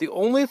S.H.I.E.L.D. The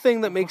only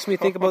thing that makes me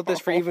think about this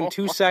for even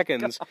 2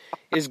 seconds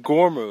is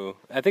Gormu.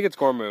 I think it's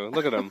Gormu.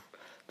 Look at him.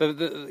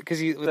 Because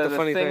he with the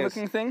funny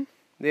looking thing?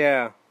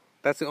 Yeah.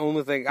 That's the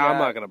only thing. Yeah, I'm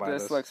not going to buy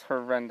this. This looks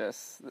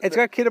horrendous. It's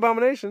got Kid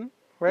Abomination,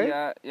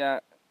 right? Yeah.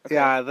 Okay.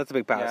 Yeah, that's a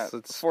big pass. Yeah,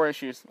 it's 4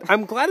 issues.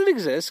 I'm glad it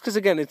exists, because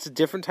again, it's a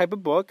different type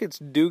of book. It's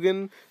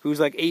Dugan, who's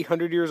like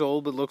 800 years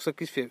old, but looks like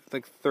he's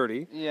like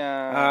 30.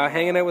 Yeah.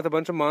 Hanging out with a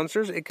bunch of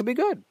monsters. It could be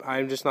good.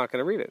 I'm just not going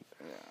to read it.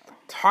 Yeah.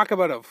 Talk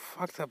about a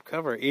fucked up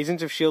cover.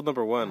 Agents of S.H.I.E.L.D.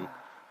 #1.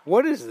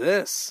 What is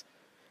this?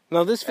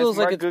 Now, this feels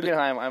like it's...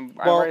 Guggenheim. I'm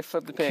already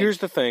flipped the page. Here's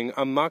the thing.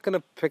 I'm not going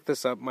to pick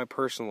this up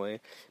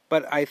personally,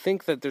 but I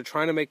think that they're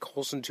trying to make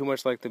Coulson too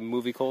much like the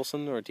movie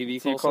Coulson or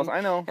TV Coulson.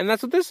 I know. And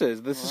that's what this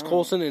is. This is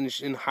Coulson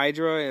in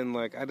Hydra, and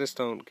I just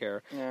don't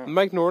care. Yeah.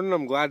 Mike Norton,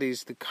 I'm glad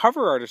he's the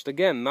cover artist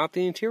again, not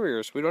the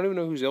interiors. We don't even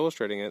know who's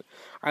illustrating it.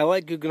 I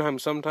like Guggenheim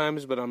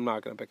sometimes, but I'm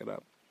not going to pick it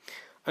up.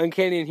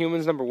 Uncanny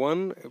Inhumans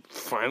 #1.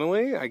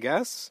 Finally, I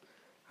guess.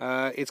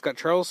 It's got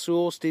Charles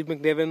Soule, Steve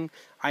McNiven.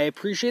 I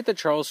appreciate that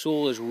Charles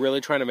Soule is really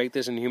trying to make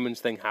this Inhumans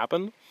thing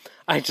happen.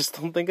 I just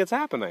don't think it's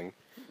happening.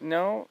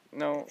 No.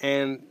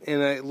 And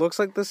it looks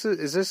like this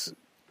is this...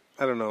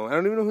 I don't know. I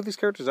don't even know who these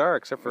characters are,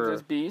 except for...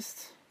 There's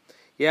Beast.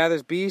 Yeah,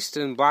 there's Beast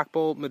and Black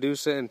Bolt,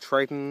 Medusa, and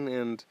Triton,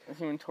 and...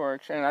 Human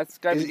Torch, and that's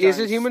got to be Is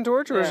it Human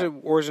Torch, or is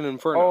it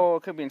Inferno? Oh,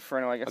 it could be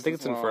Inferno, I guess. I think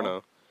it's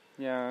Inferno.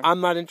 Yeah. I'm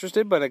not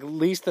interested, but at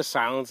least the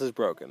silence is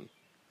broken.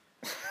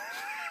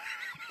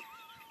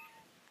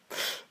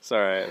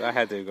 Sorry, I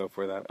had to go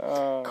for that.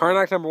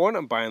 Karnak number 1,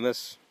 I'm buying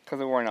this.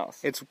 Because of Warren Ellis.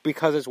 It's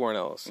because it's Warren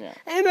Ellis. Yeah.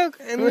 And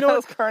Who the hell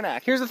is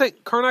Karnak? Here's the thing.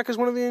 Karnak is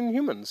one of the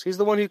Inhumans. He's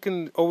the one who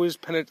can always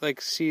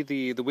see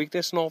the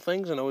weakness in all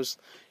things and always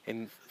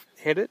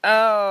hit it.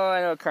 Oh,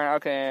 I know Karnak.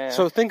 Okay. Yeah.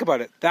 So think about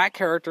it. That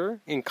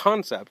character in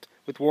concept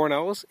with Warren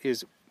Ellis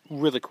is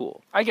really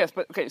cool. I guess,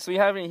 but okay, so you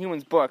have an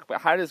Inhumans book, but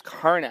how does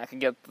Karnak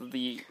get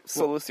the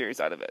solo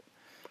series out of it?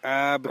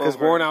 Because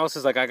Warren Ellis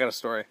is like, I got a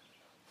story.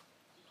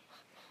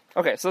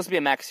 Okay, so this will be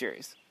a Max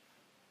series.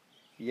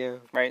 Yeah.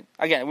 Right?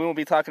 Again, we won't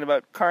be talking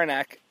about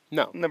Karnak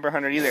number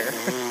 100 either.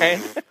 Right?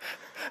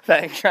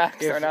 That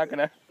tracks are not going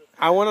to...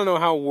 I want to know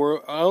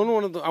I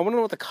want to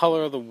know what the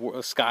color of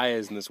the sky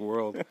is in this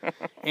world.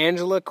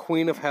 Angela,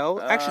 Queen of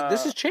Hell. Actually,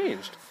 this has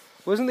changed.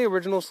 Wasn't the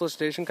original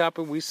solicitation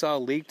copy we saw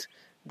leaked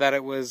that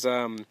it was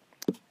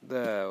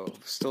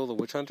still the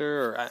Witch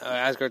Hunter or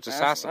Asgard's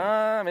assassin?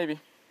 Maybe.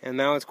 And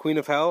now it's Queen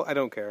of Hell. I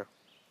don't care.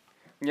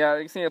 Yeah,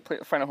 you just need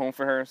to find a home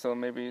for her. So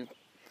maybe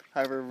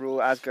however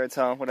rule Asgard's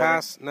Hell. Whatever.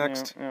 Pass.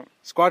 Next. Yeah.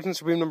 Squadron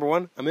Supreme number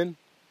 1. I'm in.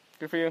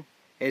 Good for you.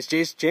 It's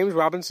James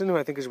Robinson, who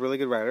I think is a really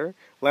good writer.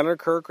 Leonard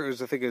Kirk, who I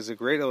think is a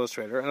great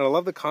illustrator. And I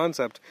love the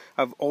concept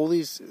of all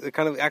these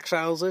kind of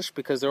exiles-ish,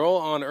 because they're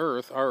all on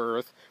Earth, our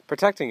Earth,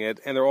 protecting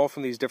it, and they're all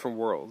from these different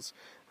worlds.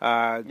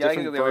 I like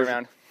it the other way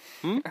around.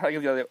 I like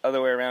it the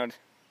other way around.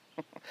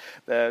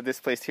 The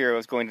displaced hero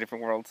is going to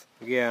different worlds.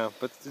 Yeah,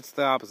 but it's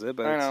the opposite.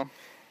 But I know.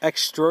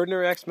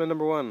 Extraordinary X-Men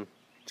number 1.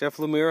 Jeff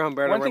Lemire,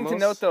 Humberto Ramos. One thing to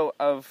note, though,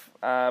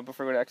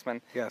 before we go to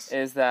X-Men,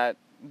 is that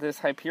this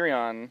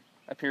Hyperion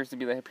appears to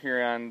be the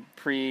Hyperion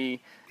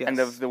pre-end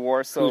of the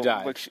war, so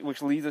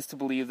which leads us to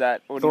believe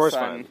that Odin's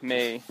son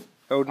may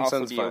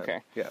also be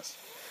okay. Yes.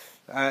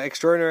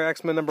 Extraordinary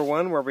X-Men number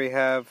 1, where we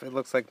have, it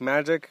looks like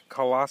Magic,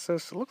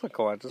 Colossus. It looks like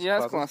Colossus. Yeah,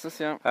 it's Colossus,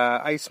 yeah.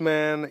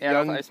 Iceman,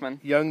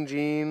 Young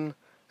Jean,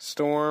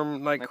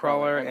 Storm,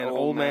 Nightcrawler, and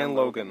Old Man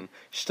Logan.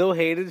 Still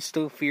hated,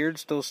 still feared,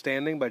 still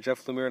standing by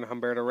Jeff Lemire and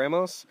Humberto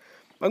Ramos.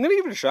 I'm going to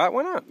give it a shot.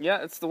 Why not?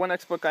 Yeah, it's the one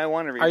X book I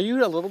want to read. Are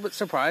you a little bit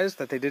surprised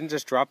that they didn't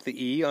just drop the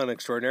E on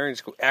Extraordinary and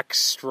just go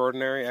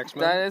Extraordinary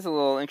X-Men? That is a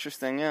little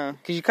interesting, yeah.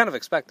 Because you kind of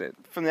expect it.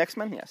 From the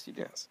X-Men? Yes, you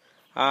do. Yes.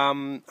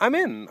 I'm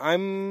in.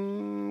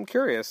 I'm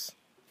curious.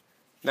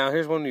 Now,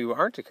 here's one you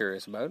aren't too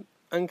curious about.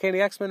 Uncanny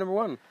X-Men number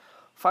 1.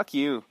 Fuck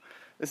you.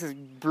 This is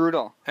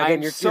brutal.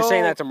 Again, you're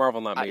saying that to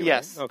Marvel, not me.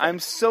 Yes. Right? Okay. I'm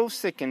so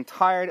sick and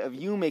tired of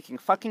you making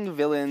fucking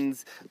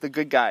villains the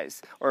good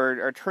guys.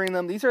 Or turning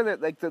them... These are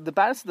the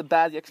baddest of the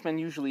bad the X-Men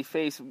usually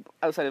face,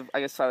 outside of,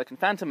 I guess, Psylocke and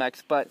Phantom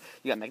X, but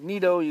you got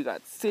Magneto, you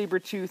got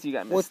Sabretooth, you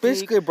got Mystique. Well, it's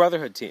basically a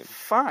Brotherhood team.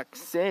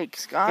 Fuck's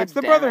sakes, God It's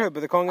the Brotherhood, but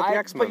they're calling it the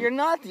X-Men. But you're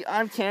not the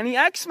Uncanny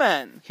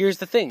X-Men. Here's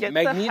the thing. Get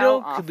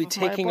Magneto could be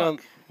taking on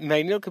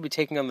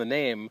the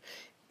name,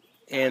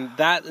 and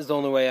that is the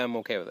only way I'm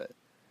okay with it.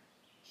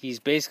 He's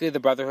basically the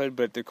Brotherhood,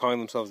 but they're calling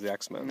themselves the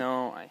X-Men.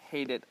 No, I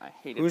hate it.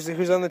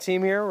 Who's on the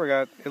team here? We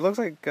got, it looks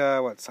like,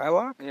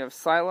 Psylocke? You have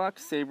Psylocke,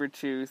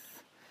 Sabretooth,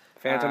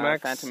 Phantom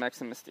X, and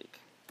Mystique.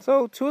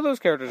 So, 2 of those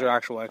characters are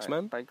actual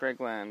X-Men. By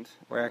Greg Land.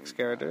 We're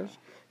X-characters.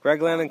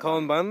 Greg Land and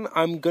Colin Bunn,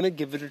 I'm going to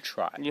give it a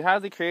try. You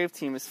have the creative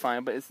team, is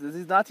fine, but this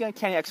is not the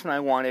Uncanny X-Men I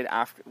wanted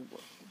after,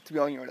 to be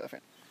all your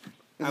fan.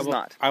 This is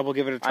not. I will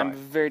give it a try. I'm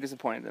very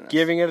disappointed in this.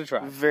 Giving it a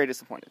try. Very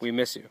disappointed. We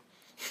miss you.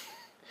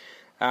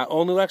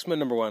 All new X-Men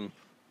number 1.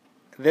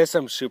 This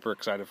I'm super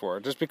excited for,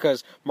 just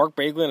because Mark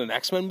Bagley in an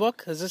X-Men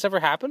book. Has this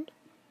ever happened?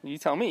 You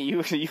tell me. You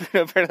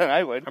know better than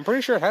I would. I'm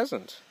pretty sure it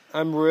hasn't.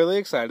 I'm really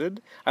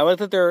excited. I like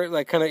that they're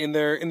kind of in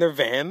their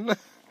van.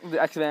 The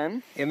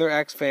X-Van. In their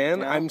X-Van.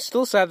 Yeah. I'm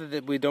still sad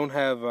that we don't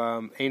have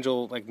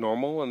Angel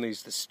normal and the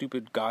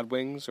stupid God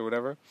Wings or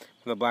whatever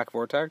from the Black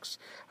Vortex.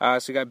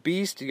 So you got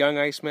Beast, Young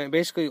Iceman,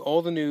 basically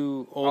all the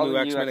new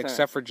X-Men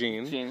except for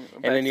Jean.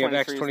 And then you have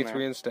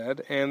X-23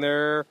 instead, and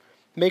they're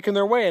making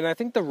their way, and I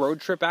think the road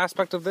trip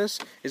aspect of this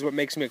is what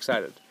makes me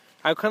excited.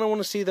 I kind of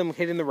want to see them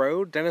hitting the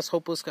road. Dennis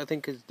Hopeless, I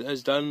think,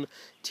 has done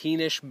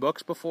teenish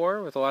books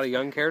before with a lot of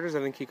young characters.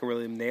 I think he can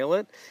really nail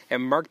it.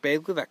 And Mark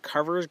Bagley, that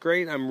cover is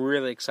great. I'm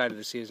really excited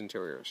to see his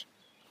interiors.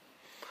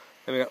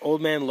 And we got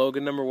Old Man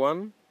Logan number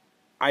 1.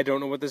 I don't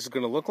know what this is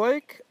going to look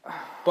like,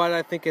 but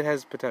I think it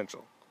has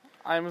potential.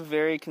 I'm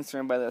very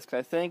concerned by this, because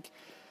I think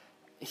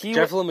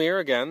Jeff Lemire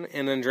again,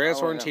 and Andrea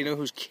Sorrentino,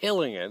 who's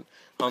killing it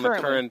on the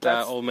current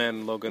Old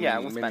Man Logan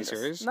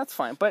miniseries. That's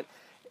fine, but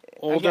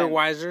older,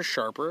 wiser,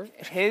 sharper.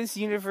 His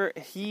universe,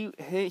 he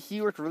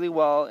worked really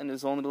well in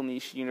his own little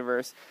niche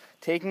universe.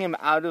 Taking him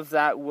out of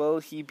that, will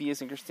he be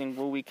as interesting?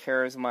 Will we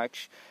care as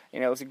much?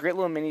 It's a great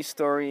little mini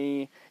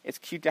story. It's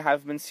cute to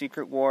have him in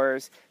Secret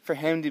Wars. For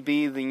him to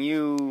be the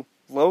new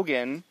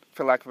Logan,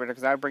 for lack of a better,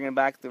 because I'm bringing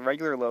back the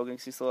regular Logan,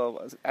 because he's still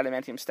an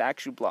adamantium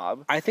statue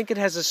blob. I think it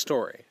has a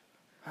story.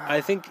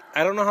 I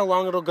don't know how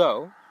long it'll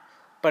go,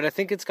 but I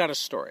think it's got a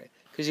story.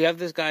 Because you have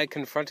this guy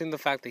confronting the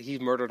fact that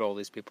he's murdered all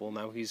these people.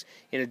 Now he's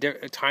in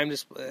a time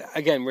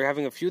again, we're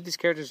having a few of these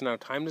characters now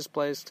time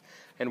displaced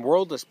and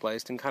world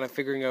displaced, and kind of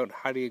figuring out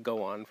how do you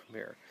go on from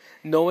here.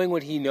 Knowing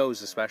what he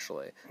knows,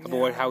 especially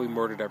about how he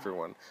murdered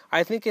everyone.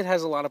 I think it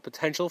has a lot of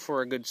potential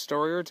for a good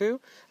story or two,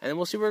 and then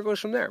we'll see where it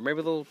goes from there.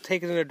 Maybe they'll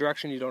take it in a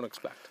direction you don't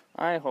expect.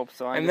 I hope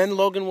so. Then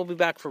Logan will be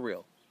back for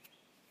real.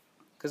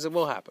 Because it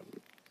will happen.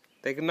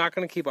 They're not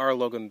going to keep our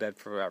Logan dead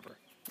forever.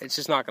 It's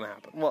just not going to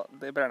happen. Well,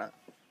 they better not.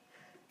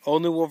 All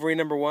new Wolverine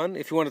 #1.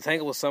 If you want to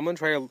tangle with someone,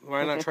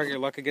 why not try your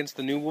luck against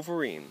the new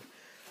Wolverine?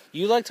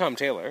 You like Tom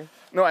Taylor.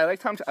 No, I like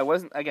Tom. I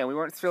wasn't. Again, we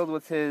weren't thrilled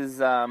with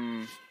his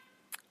Iron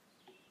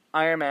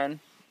Man.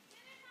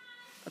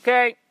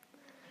 Okay,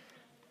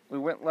 we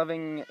weren't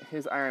loving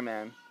his Iron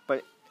Man.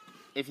 But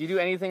if you do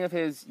anything of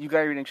his, you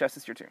gotta read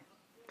Injustice here too.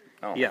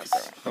 Oh,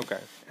 yes. Okay.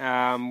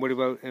 What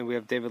about? And we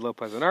have David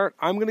Lopez and art.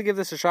 I'm gonna give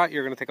this a shot.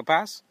 You're gonna take a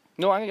pass.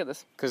 No, I'm gonna get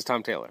this because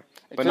Tom Taylor.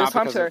 But not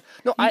Tom Taylor.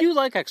 No, I do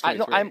like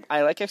X-23.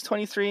 I like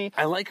X-23.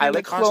 I like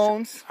her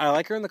clones. I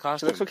like her in the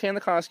costume. She looks okay in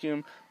the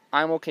costume.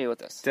 I'm okay with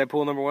this.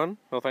 Deadpool #1.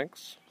 No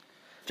thanks.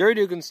 Jerry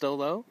Dugan still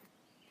though.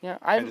 Yeah,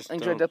 I've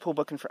enjoyed Deadpool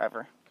booking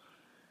forever.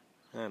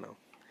 I know.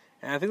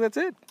 And I think that's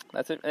it.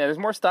 That's it. Yeah, there's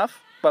more stuff,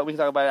 but we can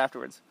talk about it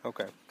afterwards.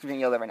 Okay. We can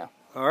yell that right now.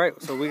 All right,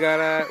 so we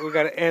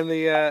gotta end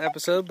the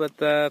episode,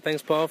 but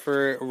thanks, Paul,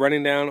 for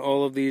running down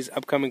all of these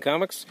upcoming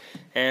comics,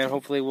 and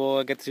hopefully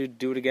we'll get to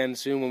do it again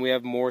soon when we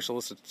have more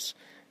solicits.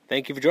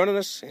 Thank you for joining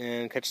us,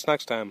 and catch us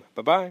next time.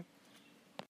 Bye-bye.